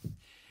thing.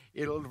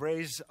 It'll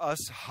raise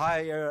us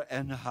higher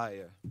and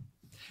higher.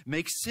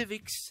 Make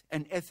civics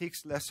and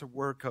ethics less a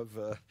work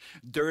of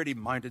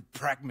dirty-minded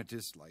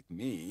pragmatists like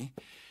me,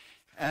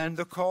 and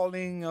the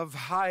calling of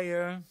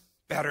higher,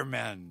 better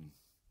men.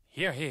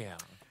 Here, here.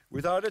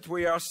 Without it,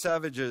 we are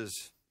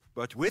savages.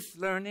 But with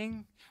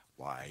learning,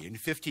 why, in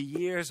 50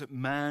 years,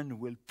 man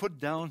will put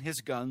down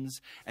his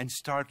guns and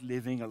start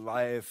living a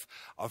life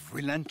of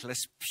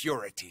relentless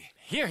purity.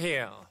 Here,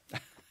 here.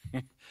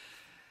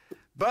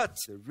 But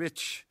the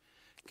rich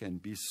can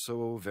be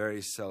so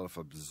very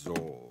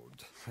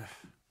self-absorbed.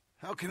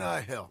 How can I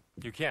help?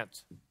 You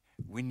can't.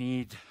 We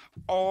need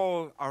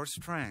all our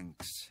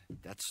strengths.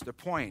 That's the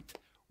point.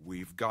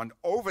 We've gone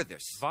over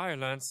this.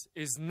 Violence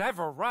is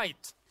never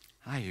right.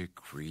 I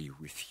agree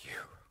with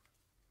you.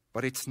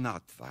 But it's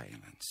not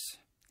violence.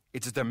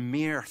 It's the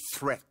mere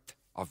threat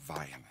of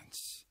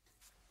violence.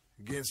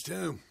 Against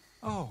whom?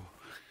 Oh.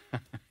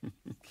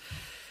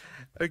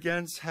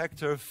 Against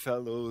Hector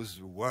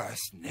Fellow's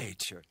worst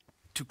nature.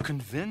 To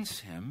convince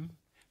him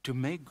to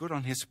make good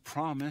on his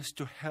promise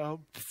to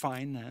help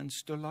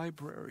finance the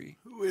library.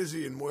 Who is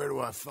he and where do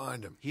I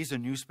find him? He's a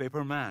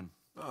newspaper man.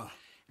 Oh.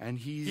 And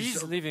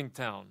He's leaving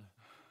town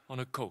on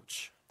a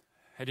coach,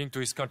 heading to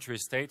his country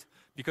estate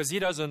because he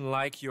doesn't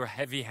like your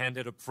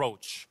heavy-handed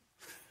approach.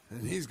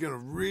 And he's gonna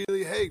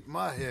really hate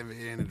my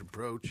heavy-handed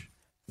approach.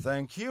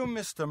 Thank you,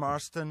 Mr.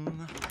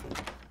 Marston.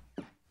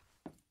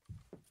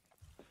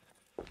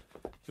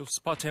 You'll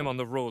spot him on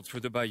the road through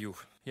the bayou.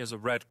 He has a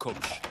red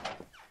coach.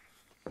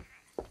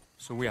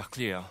 So we are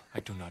clear, I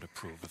do not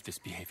approve of this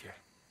behavior.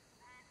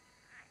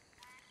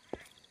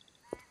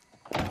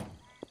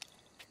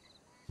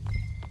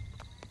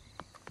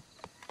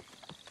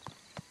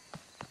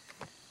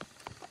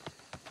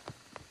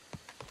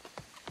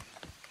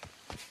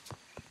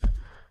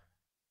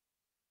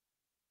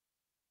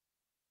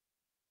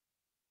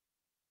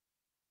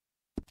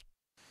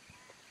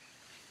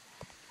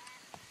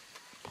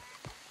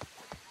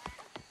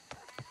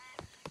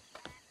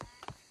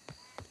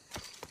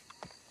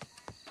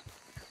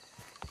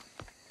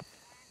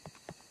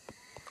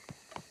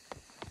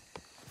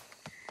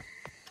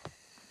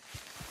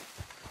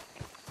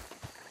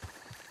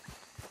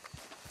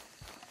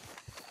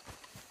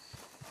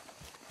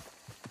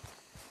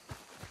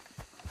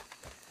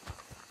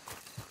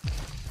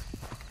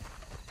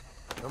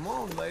 Come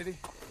on, lady.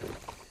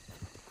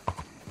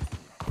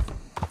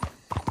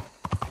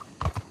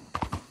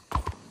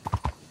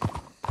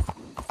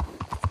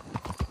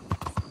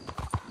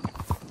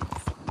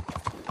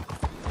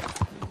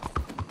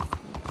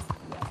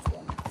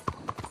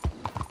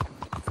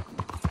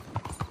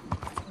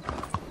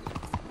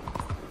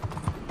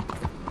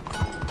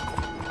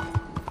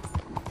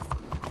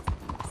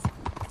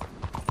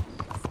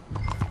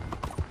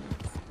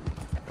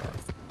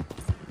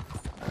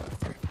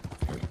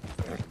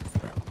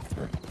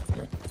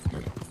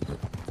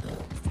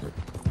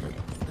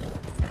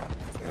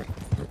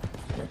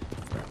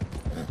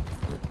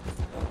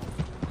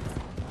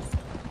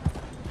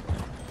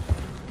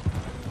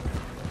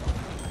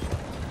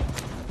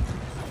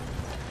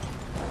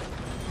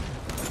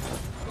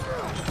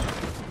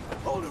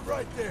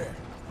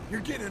 You're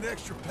getting an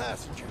extra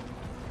passenger.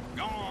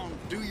 Go on,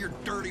 do your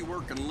dirty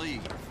work and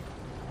leave.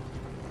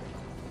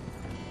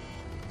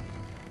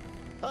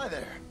 Hi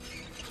there.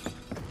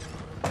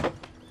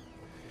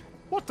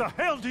 What the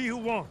hell do you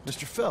want?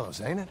 Mr.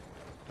 Fellows, ain't it?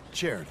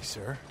 Charity,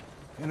 sir.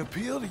 An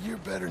appeal to your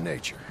better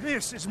nature.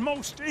 This is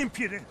most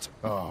impudent.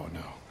 Oh,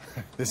 no.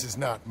 This is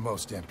not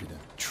most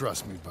impudent.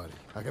 Trust me, buddy.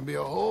 I can be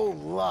a whole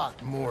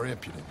lot more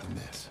impudent than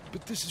this.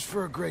 But this is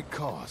for a great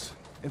cause.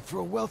 And for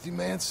a wealthy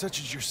man such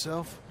as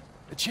yourself,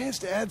 a chance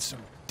to add some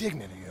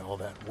dignity to all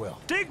that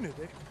wealth.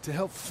 Dignity? To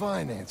help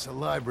finance a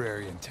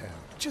library in town.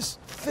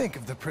 Just think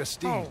of the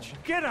prestige. Oh,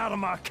 get out of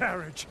my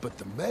carriage. But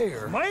the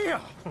mayor...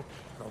 Mayor?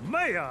 The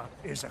mayor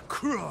is a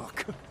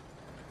crook.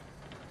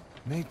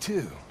 Me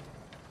too.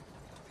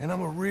 And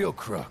I'm a real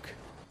crook.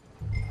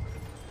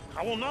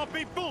 I will not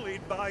be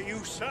bullied by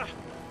you, sir.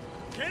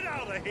 Get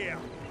out of here.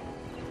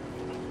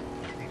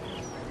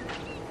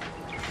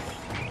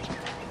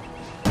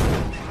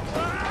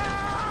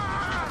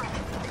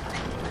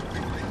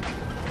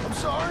 I'm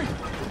sorry.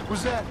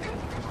 Was that...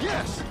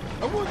 Yes,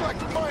 I would like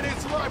to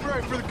finance the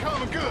library for the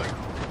common good.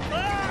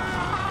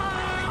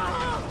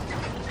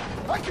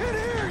 I can't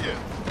hear you.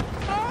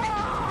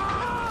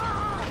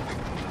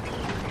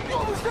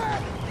 What was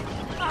that?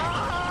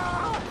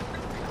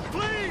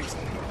 Please!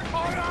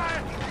 All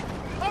right!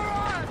 All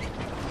right!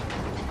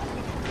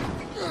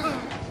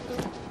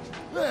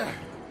 There.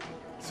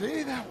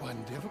 See, that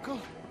wasn't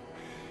difficult.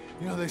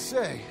 You know, they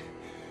say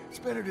it's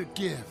better to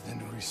give than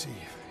to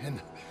receive.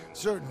 And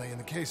certainly in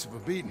the case of a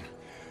beating,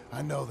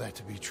 I know that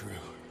to be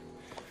true.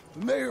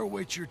 The mayor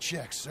awaits your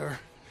check, sir.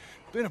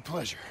 Been a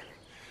pleasure.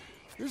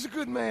 There's a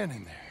good man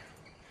in there.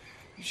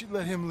 You should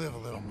let him live a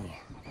little more.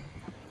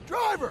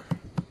 Driver!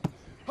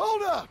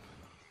 Hold up!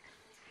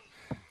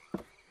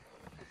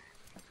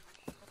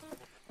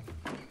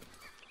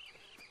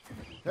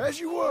 As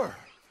you were.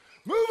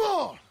 Move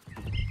on!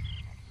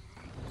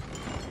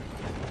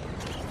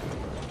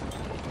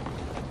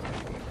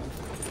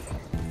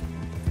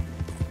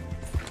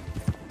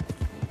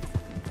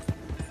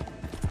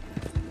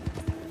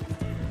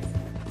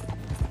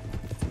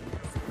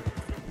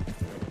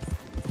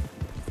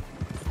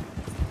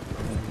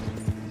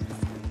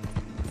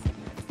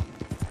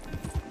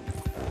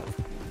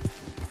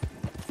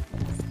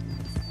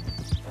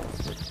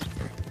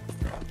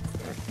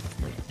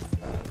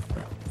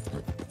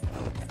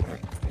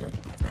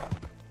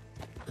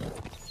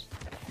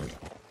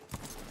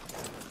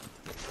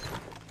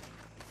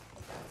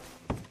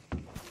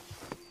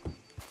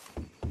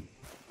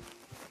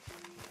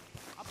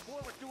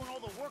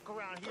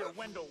 Around here,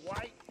 Wendell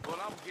White. Well,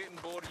 I'm getting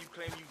bored of you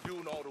claiming you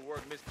doing all the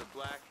work, Mr.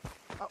 Black.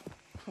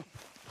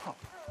 Oh,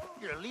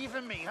 you're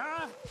leaving me,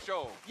 huh?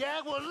 Sure.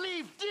 Yeah, well,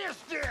 leave this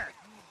then.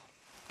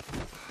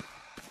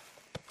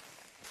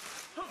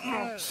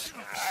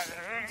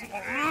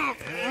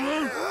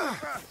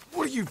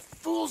 What are you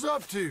fools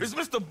up to? It's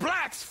Mr.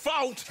 Black's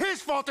fault.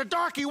 His fault, the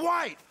darky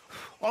white.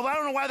 Well, I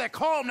don't know why they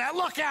call him that.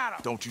 Look at him.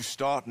 Don't you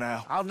start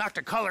now. I'll knock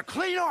the color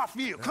clean off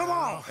you. Come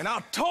on. And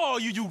I'll tar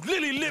you, you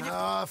lily-livered...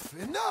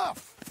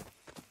 Enough!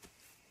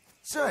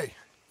 Say,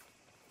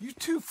 you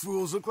two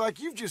fools look like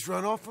you've just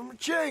run off from a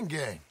chain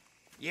gang.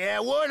 Yeah,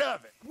 what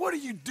of it? What are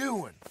you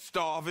doing?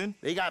 Starving.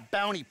 They got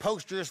bounty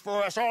posters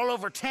for us all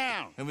over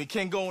town. And we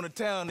can't go into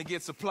town to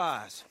get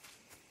supplies.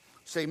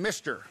 Say,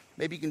 mister,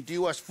 maybe you can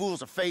do us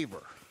fools a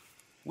favor.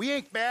 We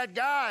ain't bad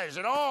guys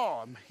at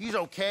all. He's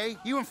okay,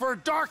 even for a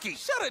darky.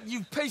 Shut it,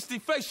 you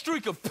pasty-faced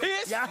streak of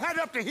piss! Yeah, I had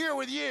up to here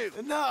with you.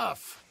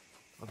 Enough!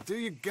 I'll do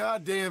you a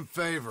goddamn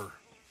favor.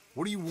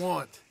 What do you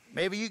want?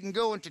 Maybe you can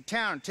go into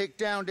town and take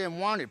down them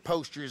wanted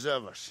posters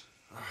of us.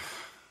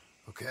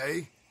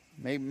 Okay.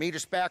 Maybe meet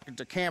us back at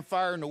the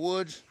campfire in the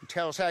woods and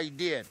tell us how you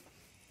did.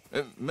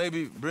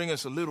 Maybe bring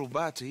us a little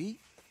bite to eat?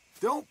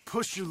 Don't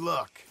push your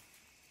luck.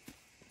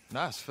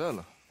 Nice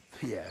fella.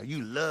 Yeah,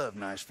 you love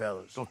nice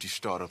fellas. Don't you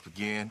start up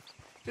again.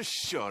 Just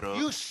shut up.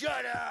 You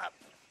shut up!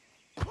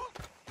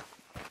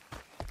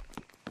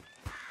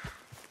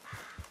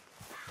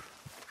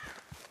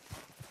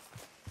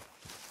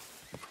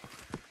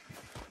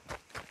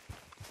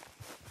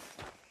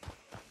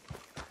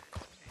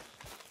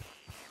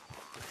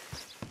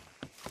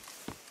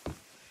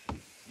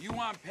 You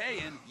want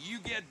paying, you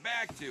get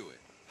back to it.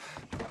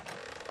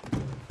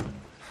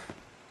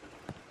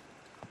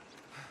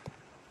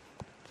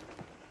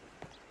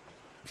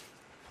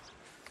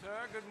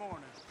 Sir, good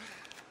morning.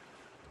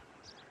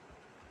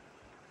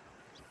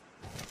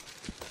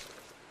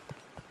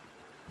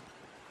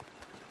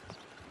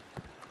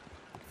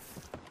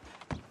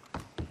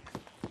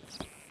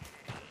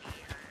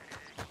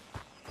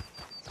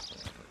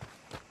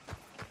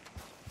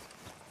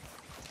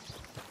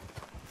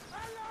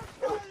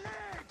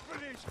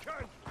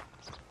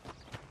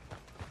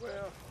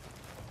 Well,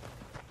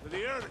 for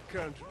the other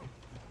country.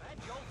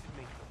 That jolted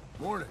me.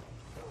 Morning.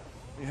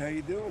 Hey, how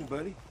you doing,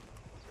 buddy?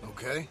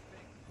 Okay.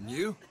 And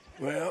you?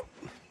 Well,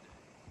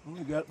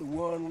 only got the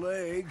one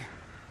leg.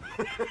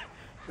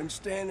 Been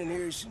standing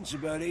here since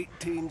about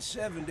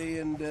 1870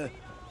 and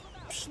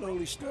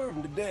slowly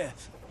starving to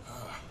death.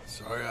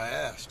 Sorry I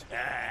asked.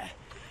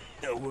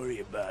 Don't worry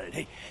about it.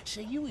 Hey,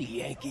 say, you a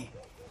Yankee?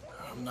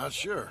 I'm not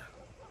sure.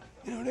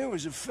 You know, there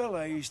was a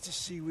fella I used to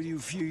see with you a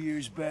few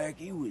years back.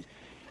 He was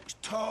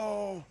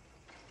tall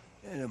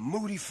and a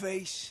moody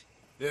face.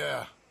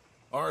 Yeah,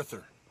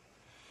 Arthur.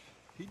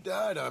 He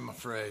died, I'm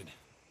afraid.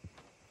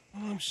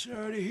 Well, I'm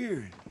sorry to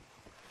hear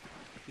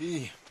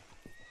it.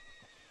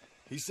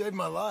 He saved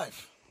my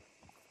life.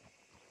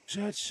 Is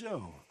that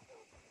so?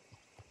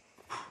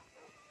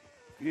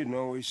 You didn't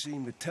always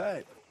seem the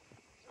type.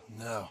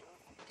 No.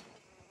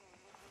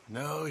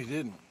 No, he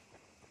didn't.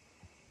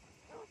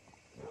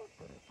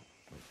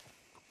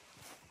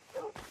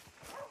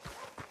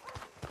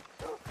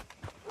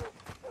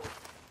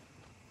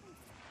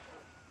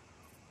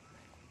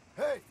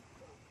 Hey!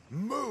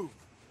 Move!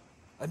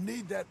 I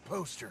need that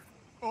poster.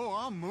 Oh,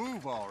 I'll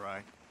move, all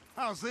right.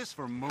 How's this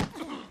for move?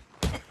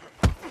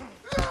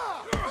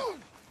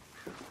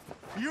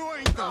 You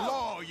ain't the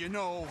law, you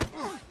know.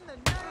 What in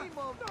the name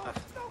of...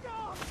 No,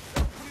 God!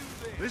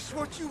 This is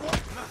what you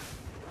want?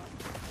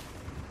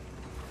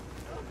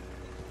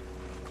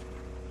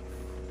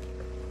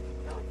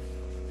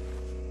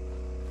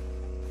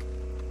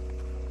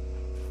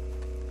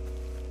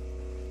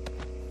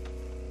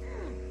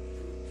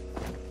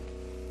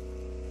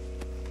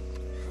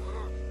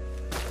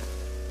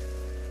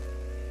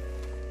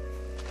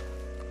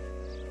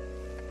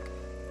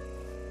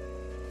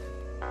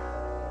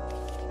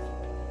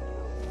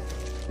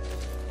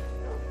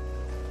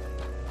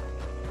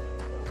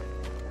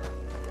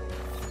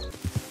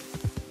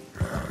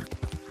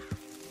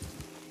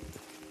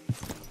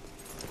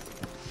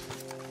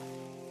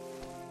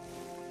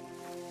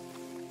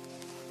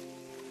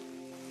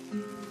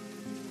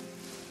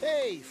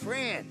 Hey,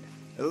 friend.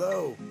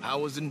 Hello. I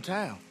was in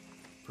town.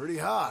 Pretty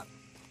hot.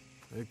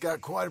 It got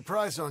quite a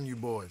price on you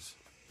boys.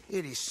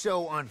 It is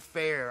so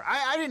unfair.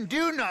 I didn't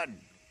do nothing.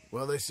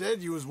 Well, they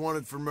said you was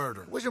wanted for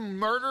murder. It wasn't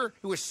murder.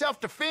 It was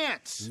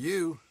self-defense.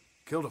 You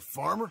killed a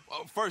farmer?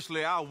 Well,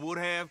 firstly, I would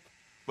have,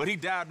 but he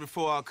died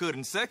before I could.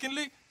 And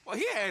secondly, well,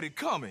 he had it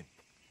coming.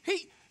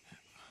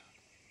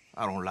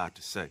 I don't like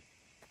to say.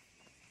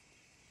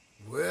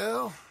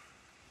 Well...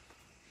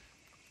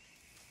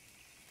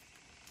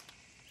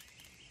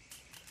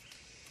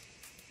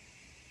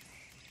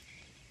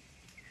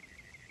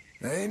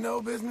 ain't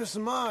no business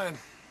of mine.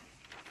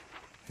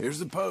 Here's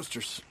the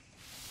posters.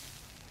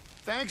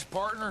 Thanks,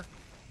 partner.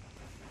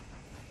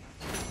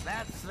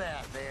 That's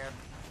that, then.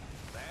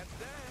 That's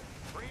that.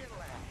 Free at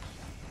last.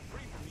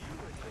 Free from you,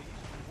 at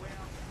least.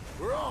 Well,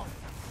 We're off.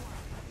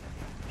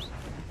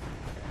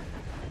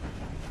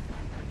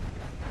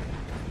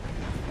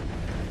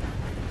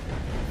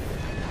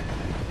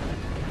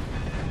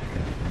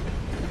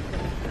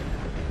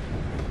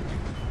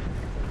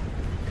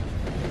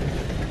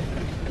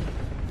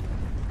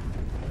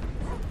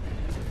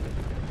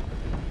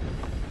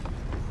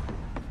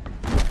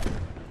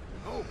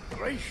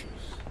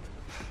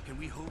 Can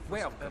we hope for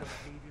some better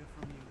behavior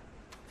from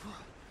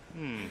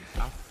you?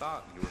 I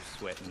thought you were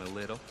sweating a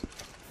little.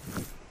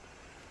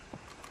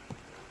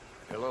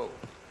 Hello.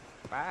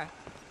 Bye.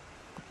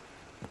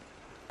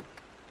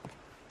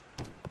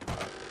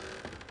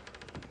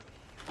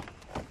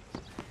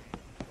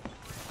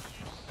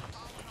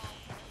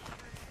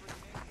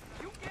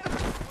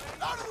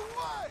 Out of the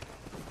way!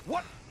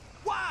 what?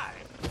 Why?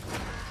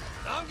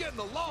 I'm getting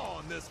the law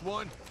on this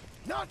one.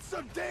 Not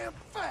so damn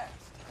fast!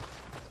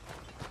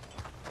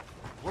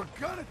 We're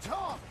gonna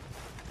talk!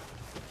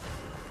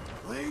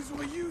 Please,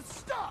 will you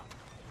stop?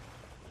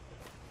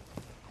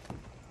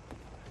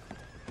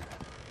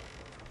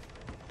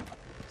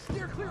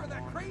 Steer clear of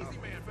that crazy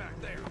man back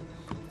there.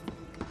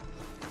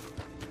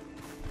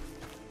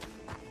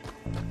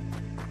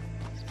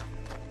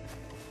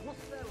 We'll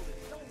settle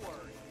this, don't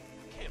worry.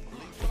 Can't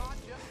believe what I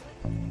just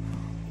said.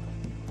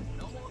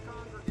 No more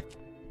congregation.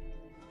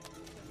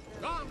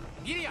 Come,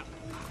 giddy up.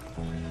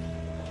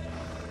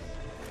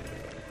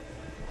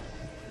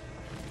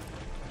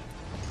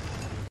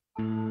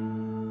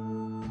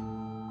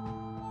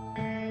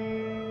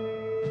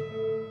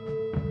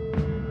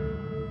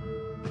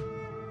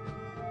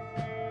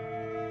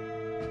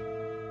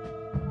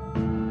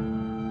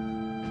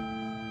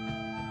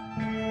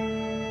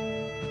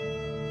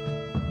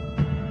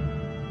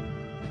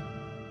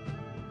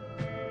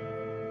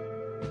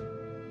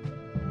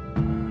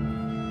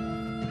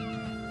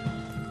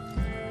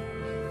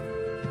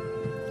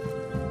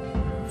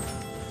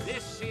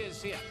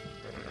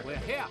 We're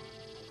here.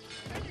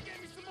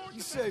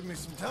 You saved me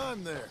some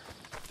time there.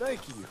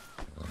 Thank you.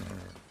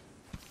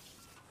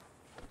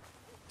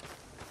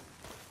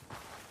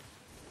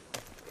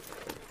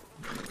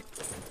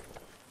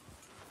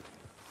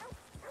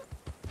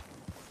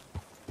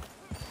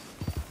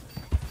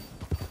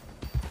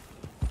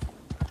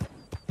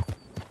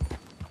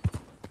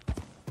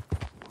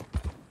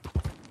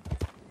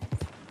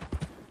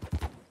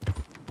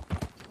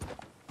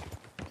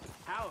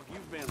 How have you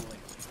been lately?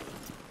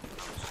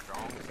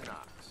 Strong as an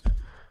ox.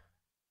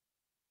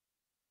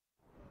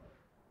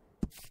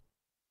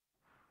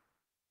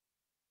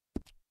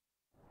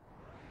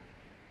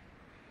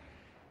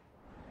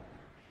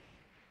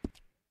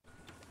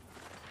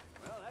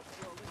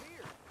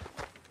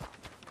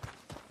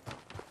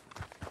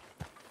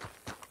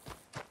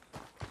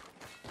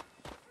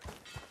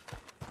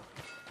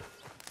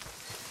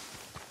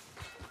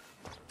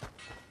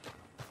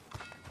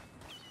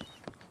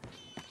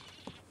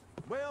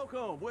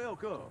 Welcome,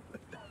 welcome.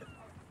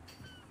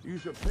 You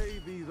should pay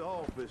these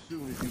off as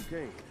soon as you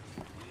can.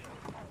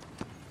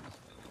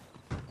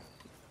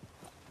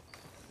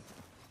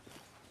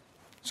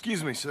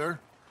 Excuse me, sir.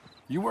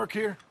 You work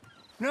here?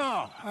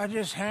 No, I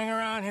just hang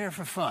around here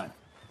for fun.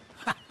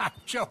 I'm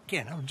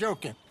joking, I'm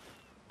joking.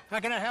 How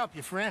can I help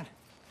you, friend?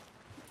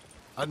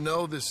 I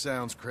know this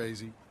sounds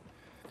crazy.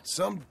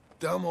 Some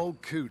dumb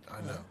old coot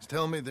I know is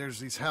telling me there's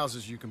these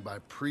houses you can buy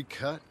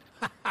pre-cut.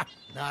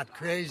 Not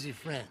crazy,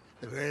 friend.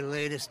 The very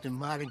latest in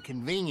modern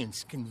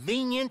convenience.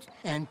 Convenient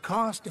and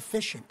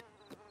cost-efficient.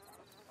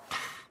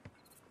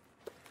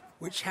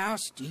 Which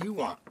house do you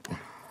want?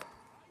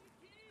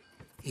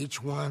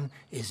 Each one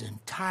is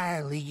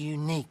entirely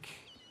unique,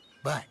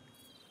 but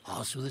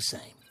also the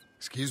same.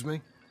 Excuse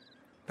me?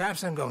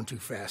 Perhaps I'm going too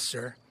fast,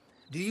 sir.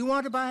 Do you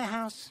want to buy a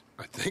house?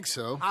 I think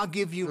so. I'll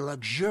give you a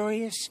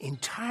luxurious,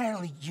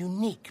 entirely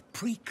unique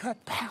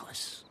pre-cut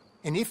palace.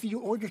 And if you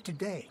order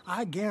today,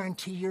 I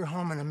guarantee you're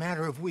home in a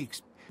matter of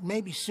weeks,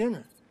 maybe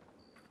sooner.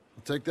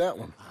 I'll take that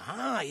one.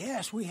 Ah,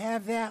 yes, we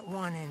have that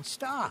one in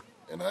stock.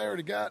 And I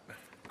already got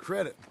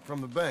credit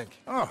from the bank.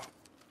 Oh,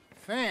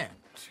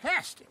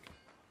 fantastic.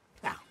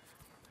 Now,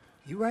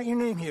 you write your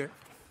name here,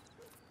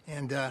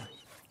 and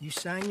you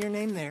sign your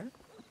name there,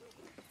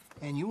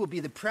 and you will be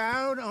the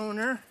proud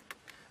owner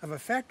of a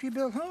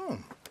factory-built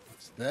home.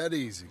 It's that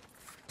easy.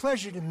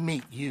 Pleasure to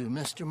meet you,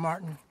 Mr.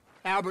 Martin.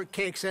 Albert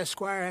Cakes,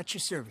 Esquire, at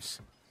your service.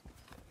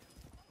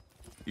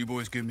 You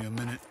boys give me a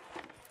minute.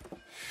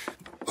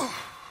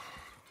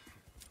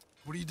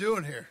 What are you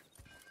doing here?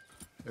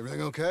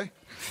 Everything okay?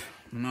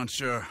 I'm not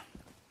sure.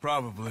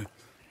 Probably.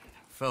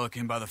 Fella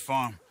came by the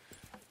farm.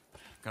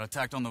 Got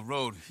attacked on the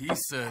road. He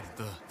said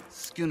the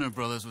Skinner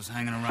brothers was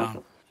hanging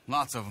around.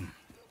 Lots of them.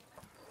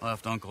 I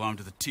left Uncle armed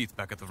to the teeth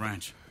back at the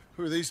ranch.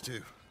 Who are these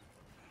two?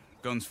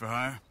 Guns for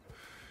hire.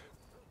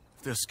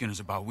 If there's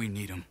Skinners about, we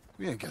need them.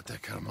 We ain't got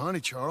that kind of money,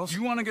 Charles.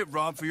 You want to get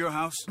robbed for your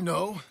house?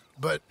 No,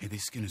 but... Hey,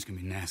 these Skinners can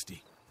be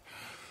nasty.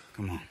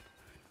 Come on.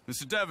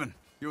 Mr. Devon,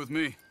 you're with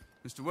me.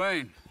 Mr.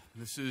 Wayne,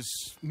 this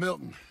is...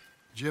 Milton.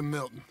 Jim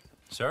Milton.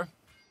 Sir,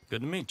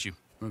 good to meet you.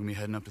 We're gonna be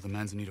heading up to the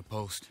Manzanita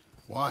Post.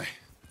 Why?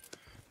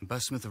 The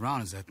best smith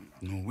around is that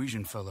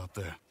Norwegian fella up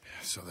there.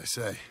 Yeah, so they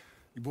say.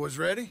 You boys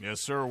ready?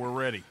 Yes, sir, we're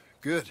ready.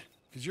 Good,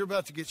 because you're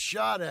about to get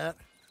shot at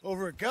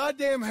over a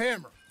goddamn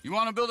hammer. You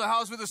want to build a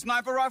house with a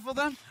sniper rifle,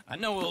 then? I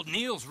know old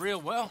Neil's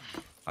real well.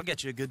 I'll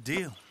get you a good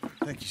deal.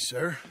 Thank you,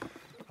 sir.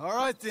 All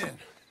right, then.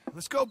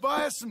 Let's go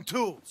buy us some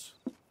tools.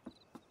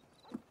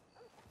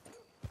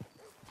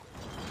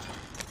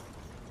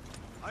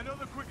 I know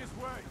the quickest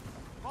way.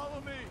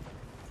 Follow me.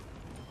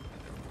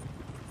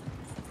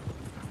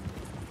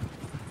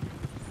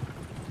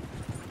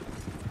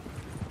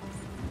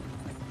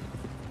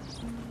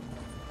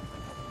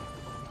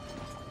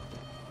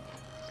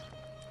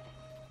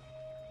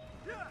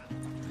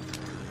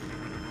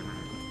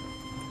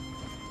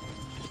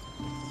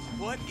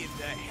 What in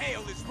the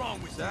hell is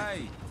wrong with you?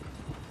 Say,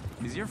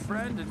 is your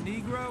friend a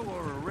Negro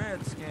or a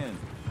Redskin?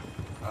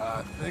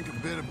 I think a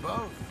bit of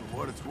both, for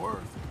what it's worth.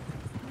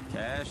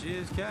 Cash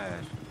is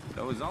cash,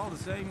 so it's all the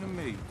same to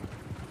me.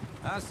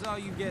 I saw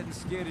you getting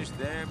skittish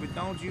there, but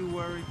don't you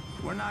worry.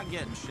 We're not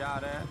getting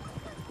shot at.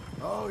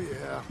 Oh,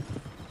 yeah.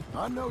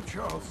 I know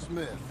Charles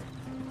Smith.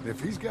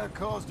 If he's got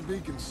cause to be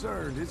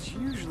concerned, it's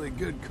usually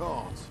good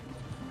cause.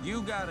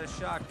 You got a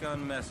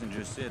shotgun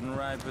messenger sitting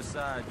right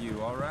beside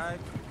you, all right?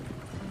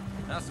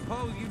 I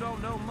suppose you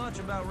don't know much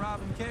about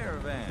robbing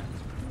caravans.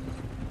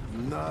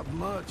 Not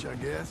much, I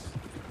guess.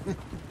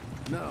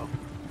 No.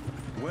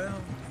 Well,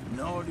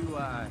 nor do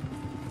I.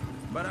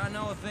 But I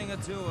know a thing or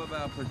two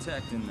about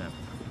protecting them.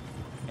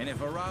 And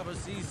if a robber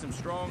sees some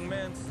strong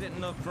men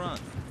sitting up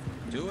front,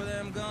 2 of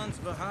them guns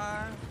for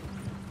hire,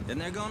 then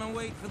they're gonna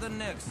wait for the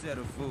next set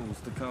of fools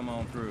to come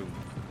on through.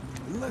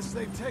 Unless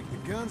they take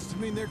the guns to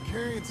mean they're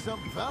carrying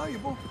something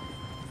valuable.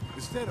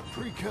 Instead of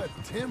pre-cut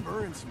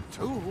timber and some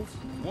tools.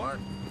 What?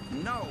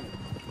 No.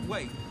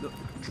 Wait, look,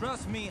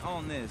 trust me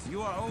on this.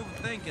 You are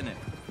overthinking it.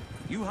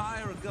 You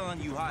hire a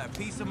gun, you hire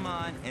peace of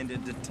mind and a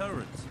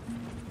deterrence.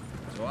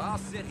 So I'll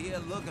sit here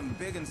looking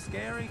big and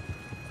scary,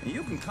 and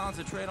you can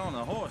concentrate on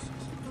the horses.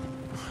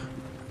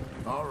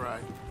 All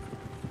right.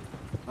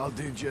 I'll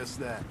do just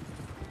that.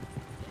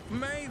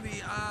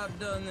 Maybe I've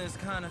done this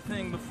kind of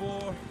thing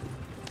before,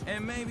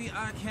 and maybe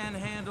I can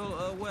handle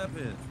a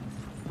weapon.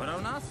 But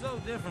I'm not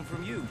so different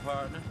from you,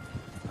 partner.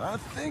 I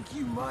think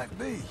you might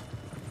be.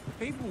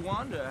 People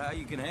wonder how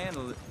you can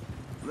handle it,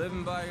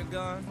 living by your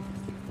gun.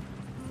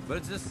 But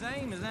it's the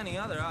same as any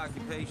other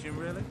occupation,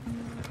 really.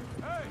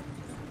 Hey,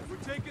 we're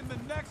taking the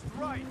next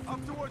right,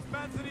 up towards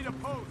Manzanita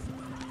Post.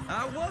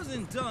 I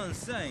wasn't done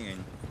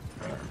saying.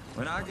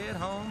 When I get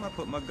home, I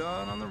put my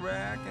gun on the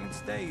rack and it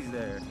stays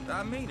there.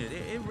 I mean it,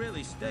 it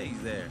really stays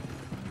there.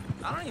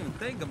 I don't even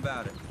think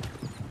about it.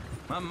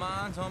 My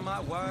mind's on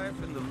my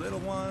wife and the little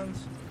ones,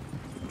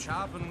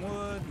 chopping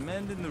wood,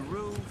 mending the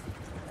roof,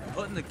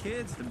 putting the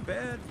kids to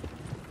bed.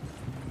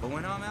 But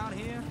when I'm out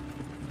here,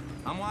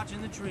 I'm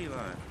watching the tree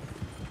line.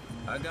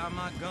 I got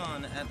my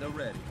gun at the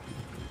ready.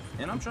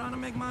 And I'm trying to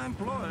make my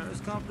employer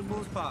as comfortable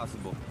as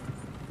possible.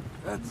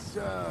 That's,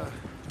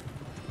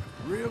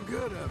 real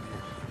good of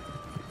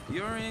you.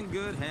 You're in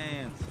good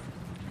hands.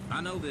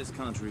 I know this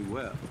country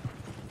well.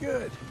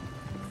 Good.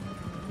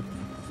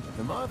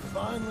 Am I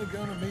finally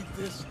gonna meet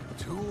this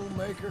tool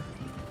maker?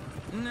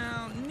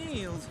 Now,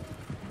 Niels,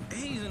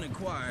 he's an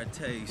acquired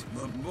taste,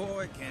 but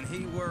boy, can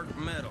he work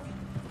metal.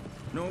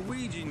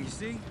 Norwegian, you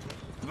see?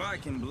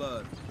 Viking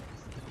blood.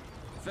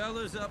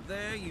 Fellas up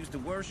there used to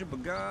worship a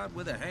god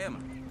with a hammer.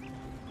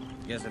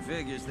 Guess I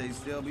figures they'd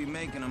still be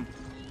making them.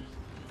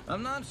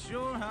 I'm not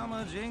sure how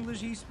much English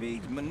he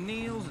speaks, but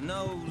Niels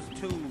knows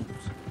tools.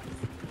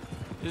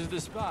 This is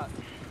the spot,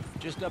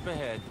 just up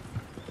ahead.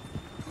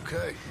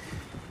 Okay.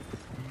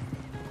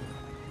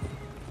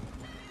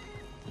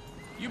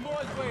 You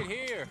boys wait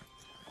here.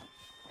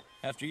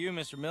 After you,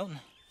 Mr. Milton.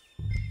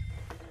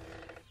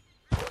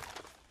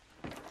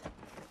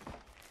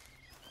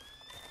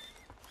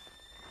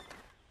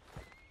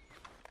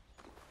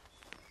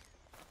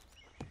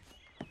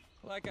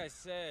 Like I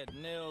said,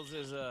 Nils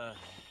is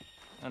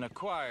an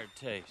acquired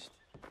taste.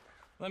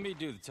 Let me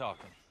do the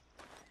talking.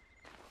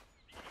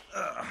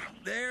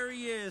 There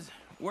he is,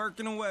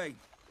 working away.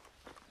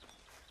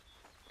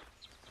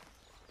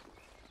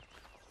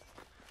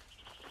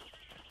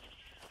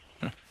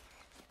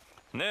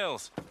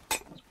 Nils.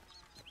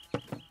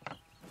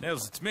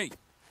 Nils, it's me.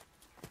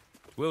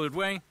 Willard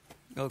Wayne.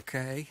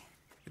 Okay.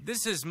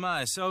 This is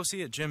my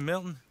associate, Jim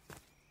Milton.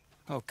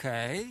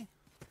 Okay.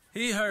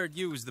 He heard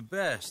you was the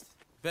best.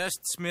 Best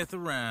smith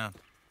around.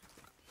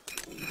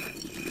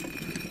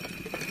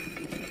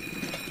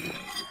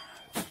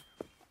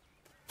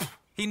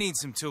 He needs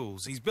some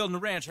tools. He's building a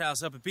ranch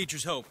house up at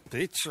Beecher's Hope.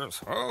 Beecher's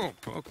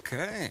Hope,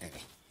 okay.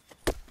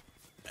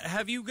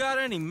 Have you got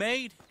any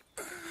made?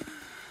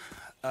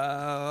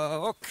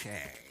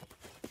 Okay.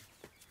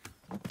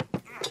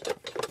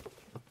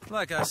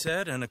 Like I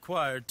said, an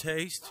acquired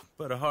taste,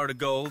 but a heart of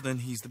gold,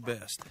 and he's the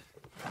best.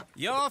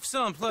 You off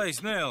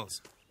someplace,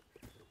 Nils?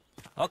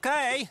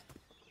 Okay.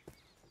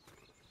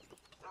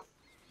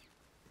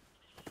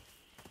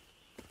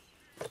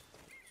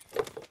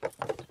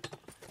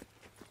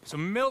 So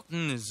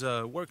Milton is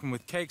working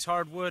with Cakes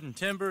Hardwood and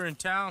Timber in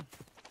town.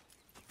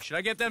 Should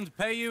I get them to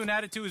pay you and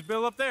add it to his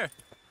bill up there?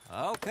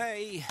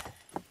 Okay.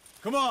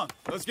 Come on,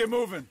 let's get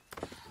moving.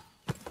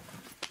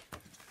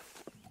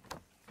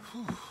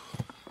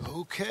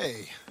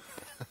 Okay.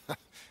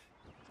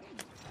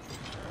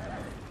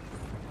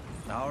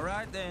 All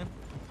right, then.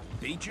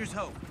 Beecher's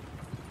Hope.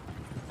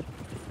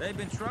 They've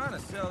been trying to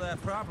sell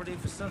that property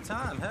for some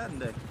time, hadn't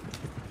they?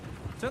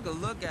 Took a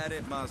look at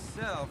it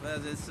myself,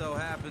 as it so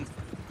happens.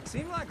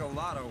 Seemed like a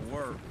lot of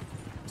work.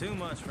 Too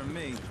much for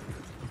me.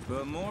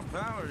 But more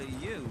power to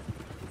you.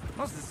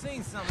 Must have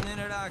seen something in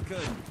it I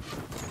couldn't.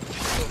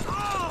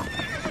 Oh!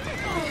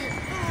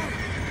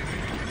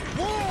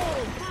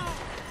 Whoa!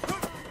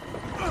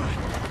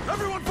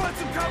 Everyone find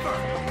some cover!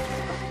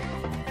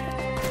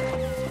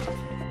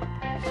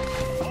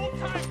 Hold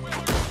tight,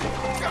 Willard!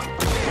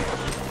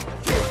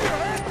 Keep your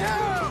head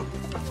down!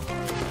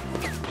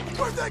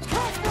 Where'd they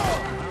come from? I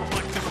don't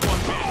like this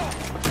one bit.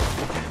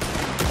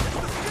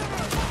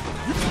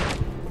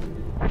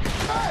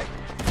 Hey!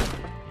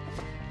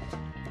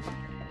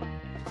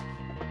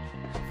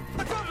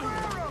 Look out for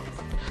arrows!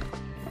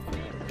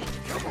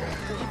 Come on!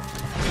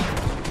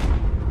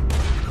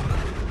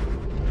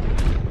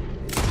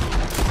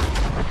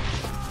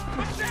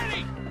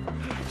 Machete!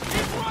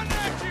 He's running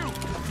at you!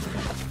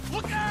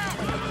 Look out!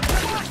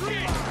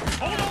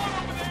 Hold on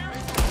over there!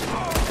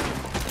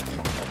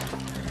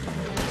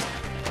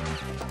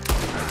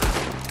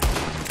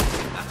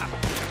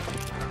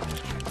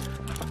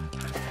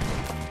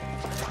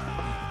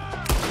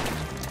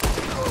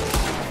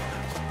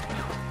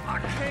 I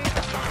can't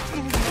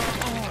move my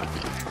arm.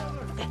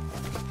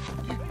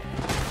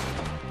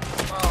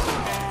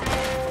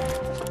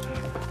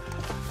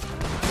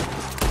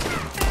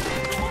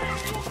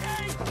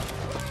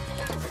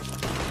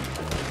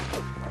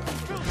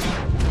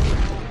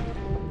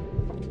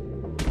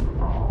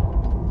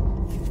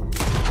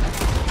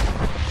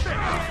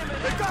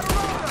 They got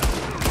around us!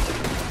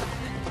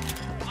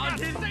 I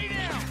didn't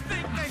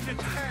think they'd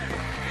attack!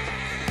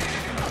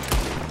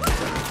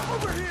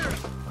 Over here!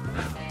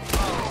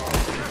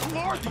 Who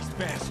are these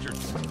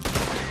bastards?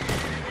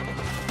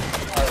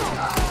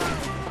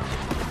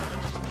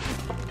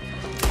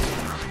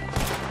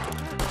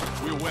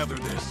 We'll weather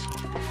this.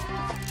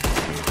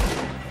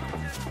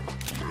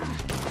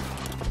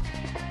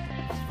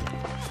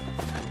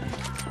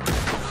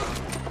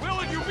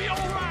 Willard, you'll be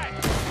all right!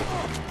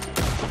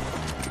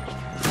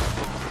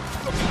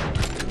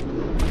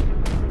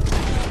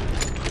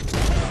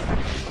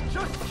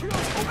 Just kill.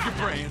 Hope you're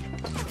praying.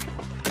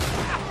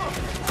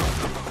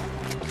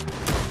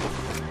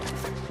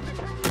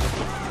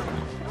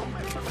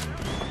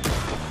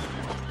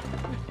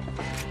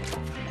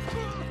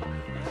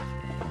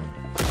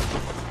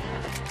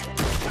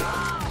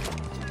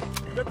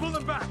 They're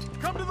pulling back.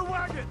 Come to the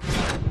wagon.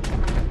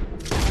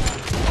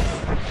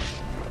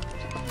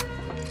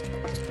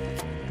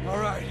 All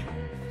right.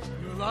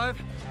 You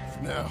alive?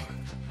 Now,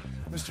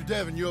 Mr.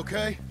 Devon, you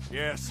okay?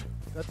 Yes.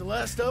 That the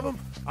last of them?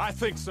 I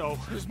think so.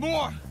 There's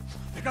more!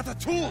 They got the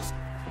tools!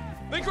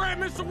 They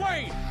grabbed Mr.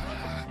 Wayne!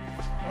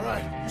 All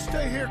right, you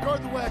stay here,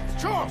 guard the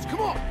wagons. Charles,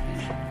 come on!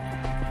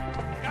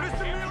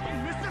 Mr.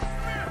 Milton! Mr.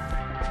 Smith!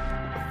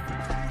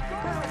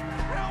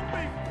 Help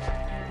me!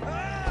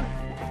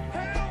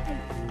 Help!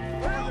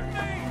 Help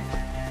me!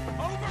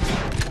 Over!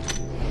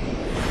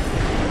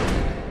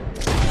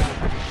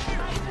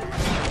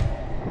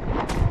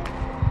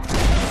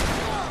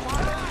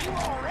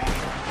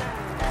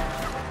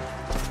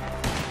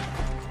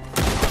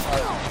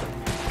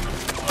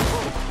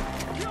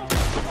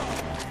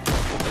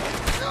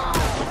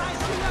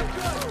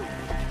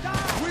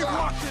 We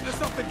walked into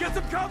something! Get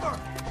some cover!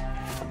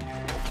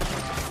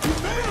 You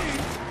mean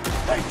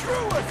they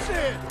drew us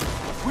in?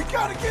 We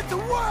gotta get the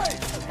way!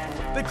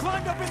 They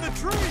climbed up in the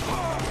tree!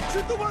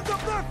 Shoot the ones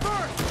up there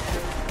first!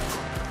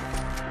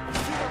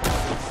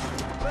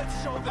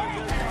 Let's show them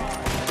who we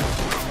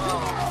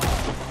are!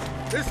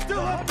 They're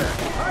still up there,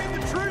 behind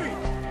the tree!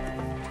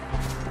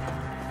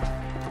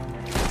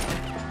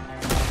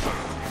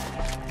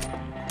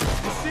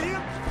 You see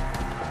him?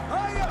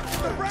 High up,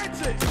 the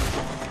branches!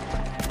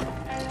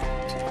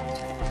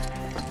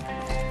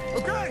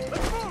 Okay,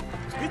 let's move!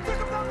 He took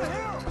him down the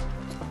hill!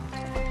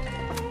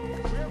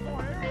 We have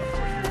more arrows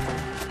for you!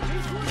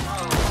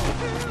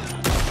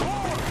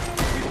 More!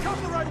 We've come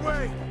the right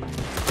way!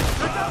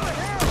 They're down the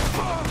hill!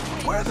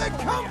 Where they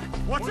come?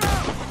 Watch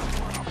out!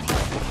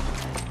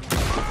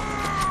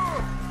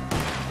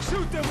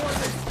 Shoot them where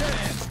they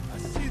stand! I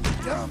see the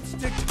dumb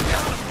stick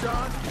together,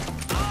 John.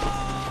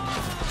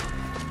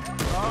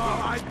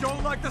 Oh, I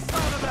don't like the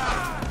sound of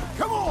that!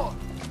 Come on!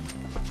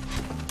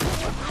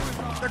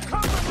 They're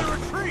coming to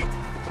retreat!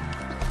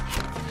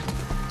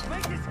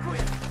 Make this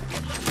quick!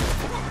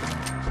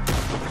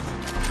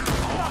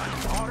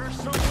 Water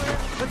somewhere?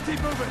 Let's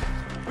keep moving!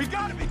 We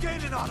gotta be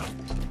gaining on them!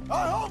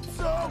 I hope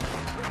so!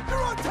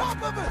 They're on top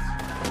of us!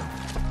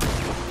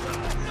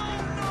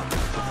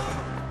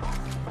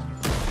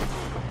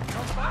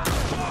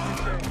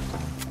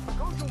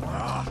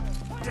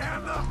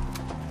 Damn them!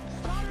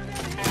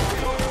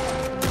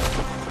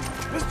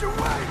 Mr.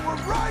 Wayne,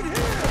 we're right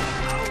here!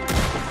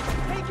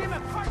 Take him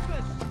at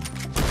breakfast!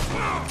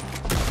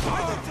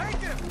 Why'd they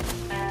take him?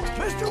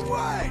 Mr.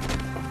 Wayne!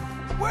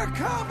 We're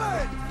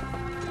coming!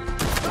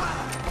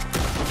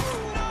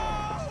 No!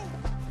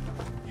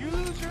 You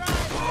lose your eye!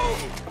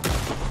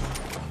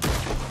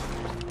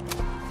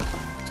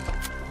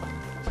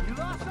 You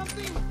lost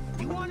something?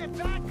 You want it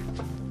back?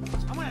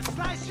 I'm gonna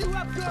slice you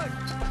up good!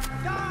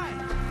 Die!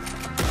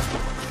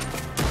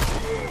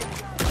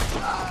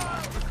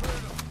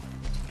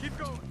 Keep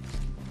going!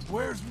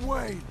 Where's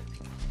Wayne?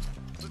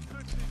 Let's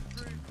search these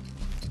trees.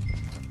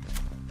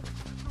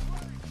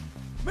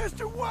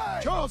 Mr.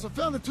 Wayne! Charles, I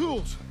found the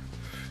tools.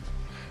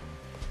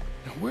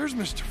 Now, where's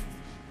Mr.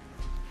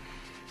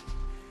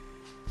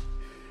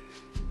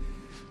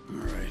 All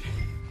right.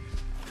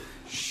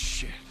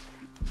 Shit.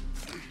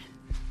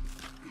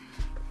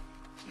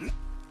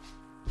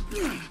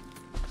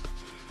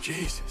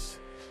 Jesus.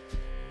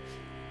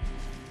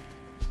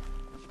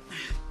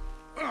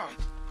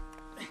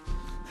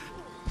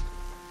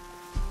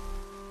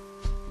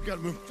 We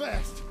gotta move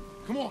fast.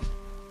 Come on.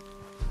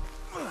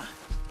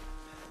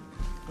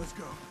 Let's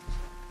go.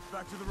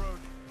 Back to the road.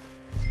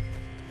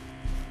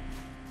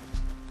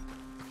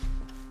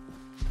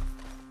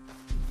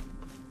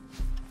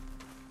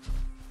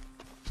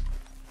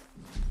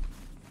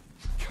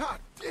 God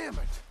damn it!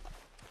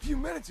 A few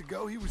minutes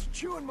ago, he was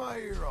chewing my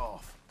ear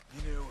off.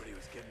 He knew what he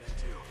was getting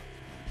into.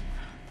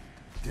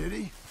 Did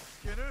he?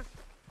 Skinner?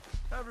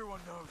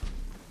 Everyone knows.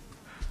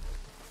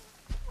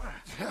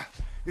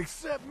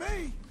 Except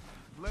me!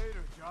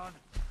 Later, John.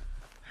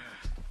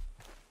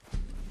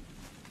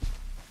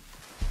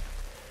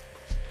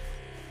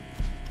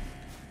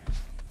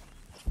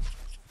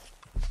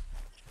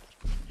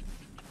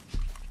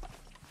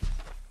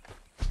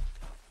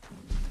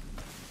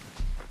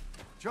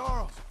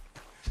 Charles,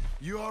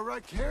 you all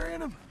right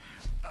carrying him?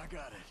 I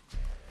got it.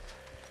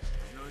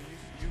 There's no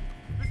use in you.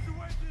 Mr.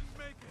 Wayne didn't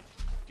make it.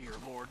 Dear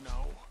Lord,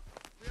 no.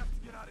 We have to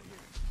get out of here.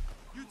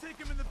 You take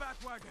him in the back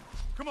wagon.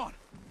 Come on,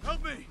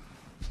 help me.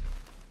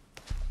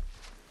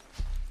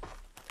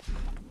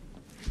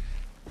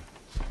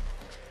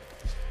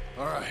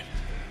 All right,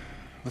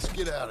 let's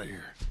get out of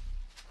here.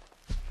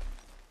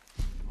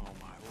 Oh,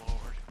 my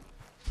Lord.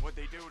 What'd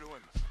they do to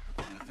him?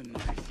 Nothing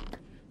nice.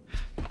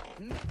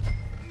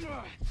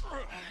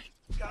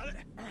 Got it.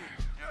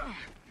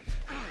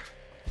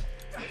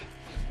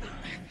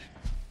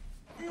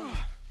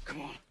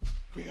 Come on.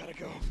 We gotta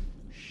go.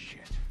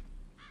 Shit.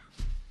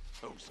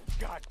 Those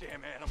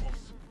goddamn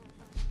animals.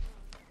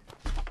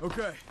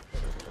 Okay.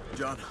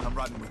 John, I'm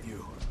riding with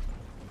you.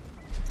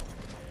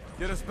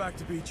 Get us back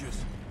to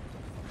Beaches.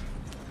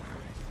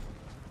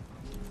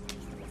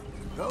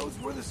 Those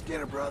were the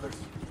Skinner brothers.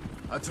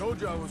 I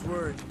told you I was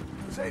worried.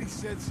 Sadie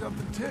said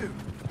something too.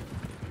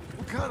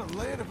 What kind of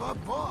land have I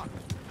bought?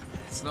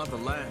 It's not the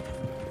land.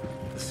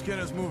 The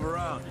Skinners move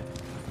around.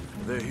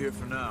 They're here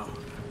for now.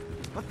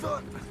 I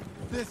thought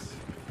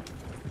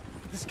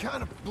This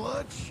kind of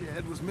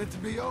bloodshed was meant to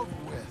be over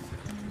with.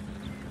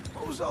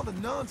 What was all the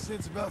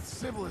nonsense about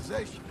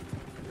civilization?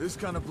 This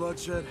kind of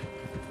bloodshed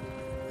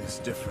is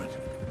different.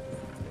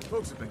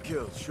 Folks have been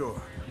killed,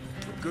 sure.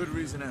 For good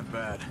reason and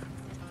bad.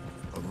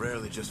 But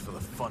rarely just for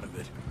the fun of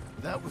it.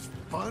 That was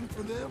fun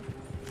for them?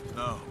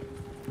 No.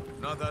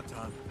 Not that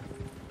time.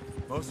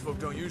 Most folk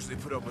don't usually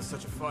put up with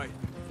such a fight.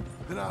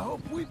 Then I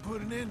hope we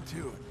put an end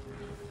to it.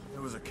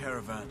 There was a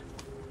caravan.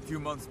 A few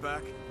months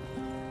back.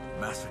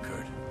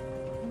 Massacred.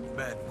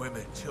 Men,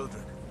 women,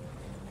 children.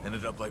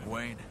 Ended up like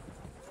Wayne.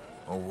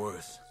 Or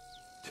worse.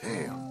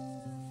 Damn.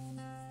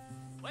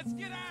 Let's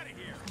get out of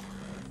here.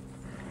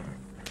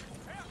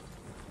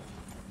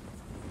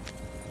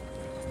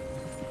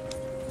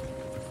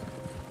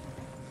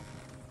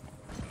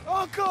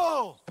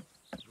 Uncle!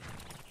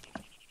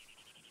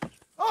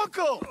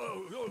 Uncle!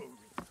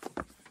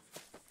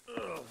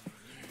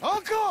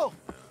 Uncle!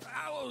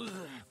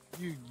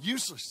 You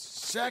useless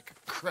sack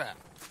of crap.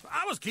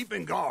 I was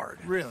keeping guard.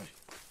 Really?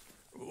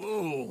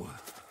 Whoa.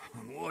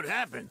 What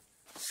happened?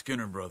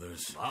 Skinner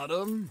brothers. A lot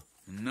of them?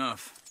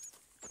 Enough.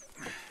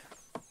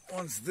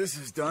 Once this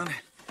is done,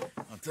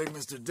 I'll take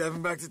Mr.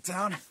 Devon back to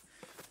town and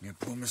get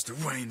poor Mr.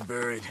 Wayne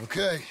buried.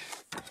 Okay.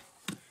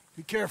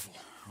 Be careful.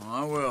 Oh,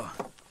 I will.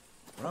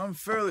 But I'm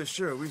fairly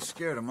sure we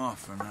scared him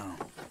off for now.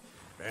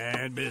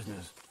 Bad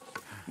business.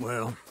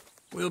 Well,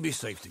 we'll be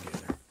safe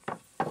together.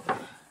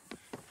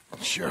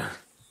 Sure.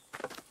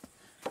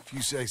 If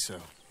you say so.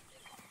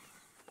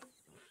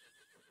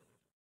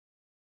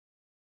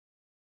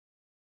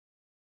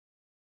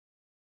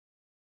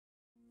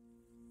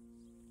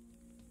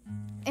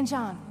 And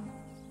John,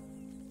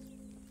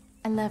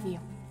 I love you.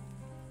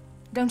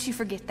 Don't you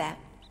forget that.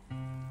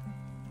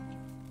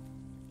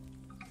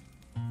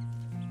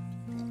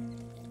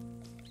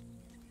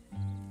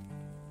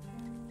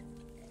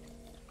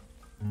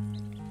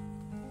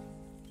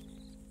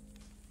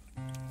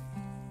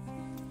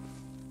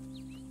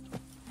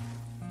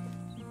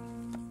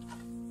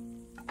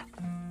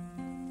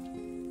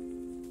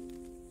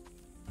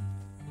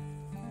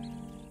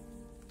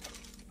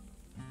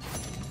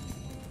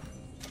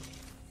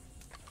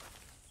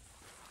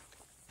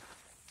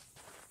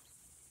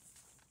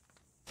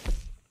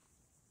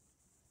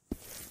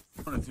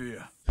 Morning to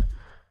you.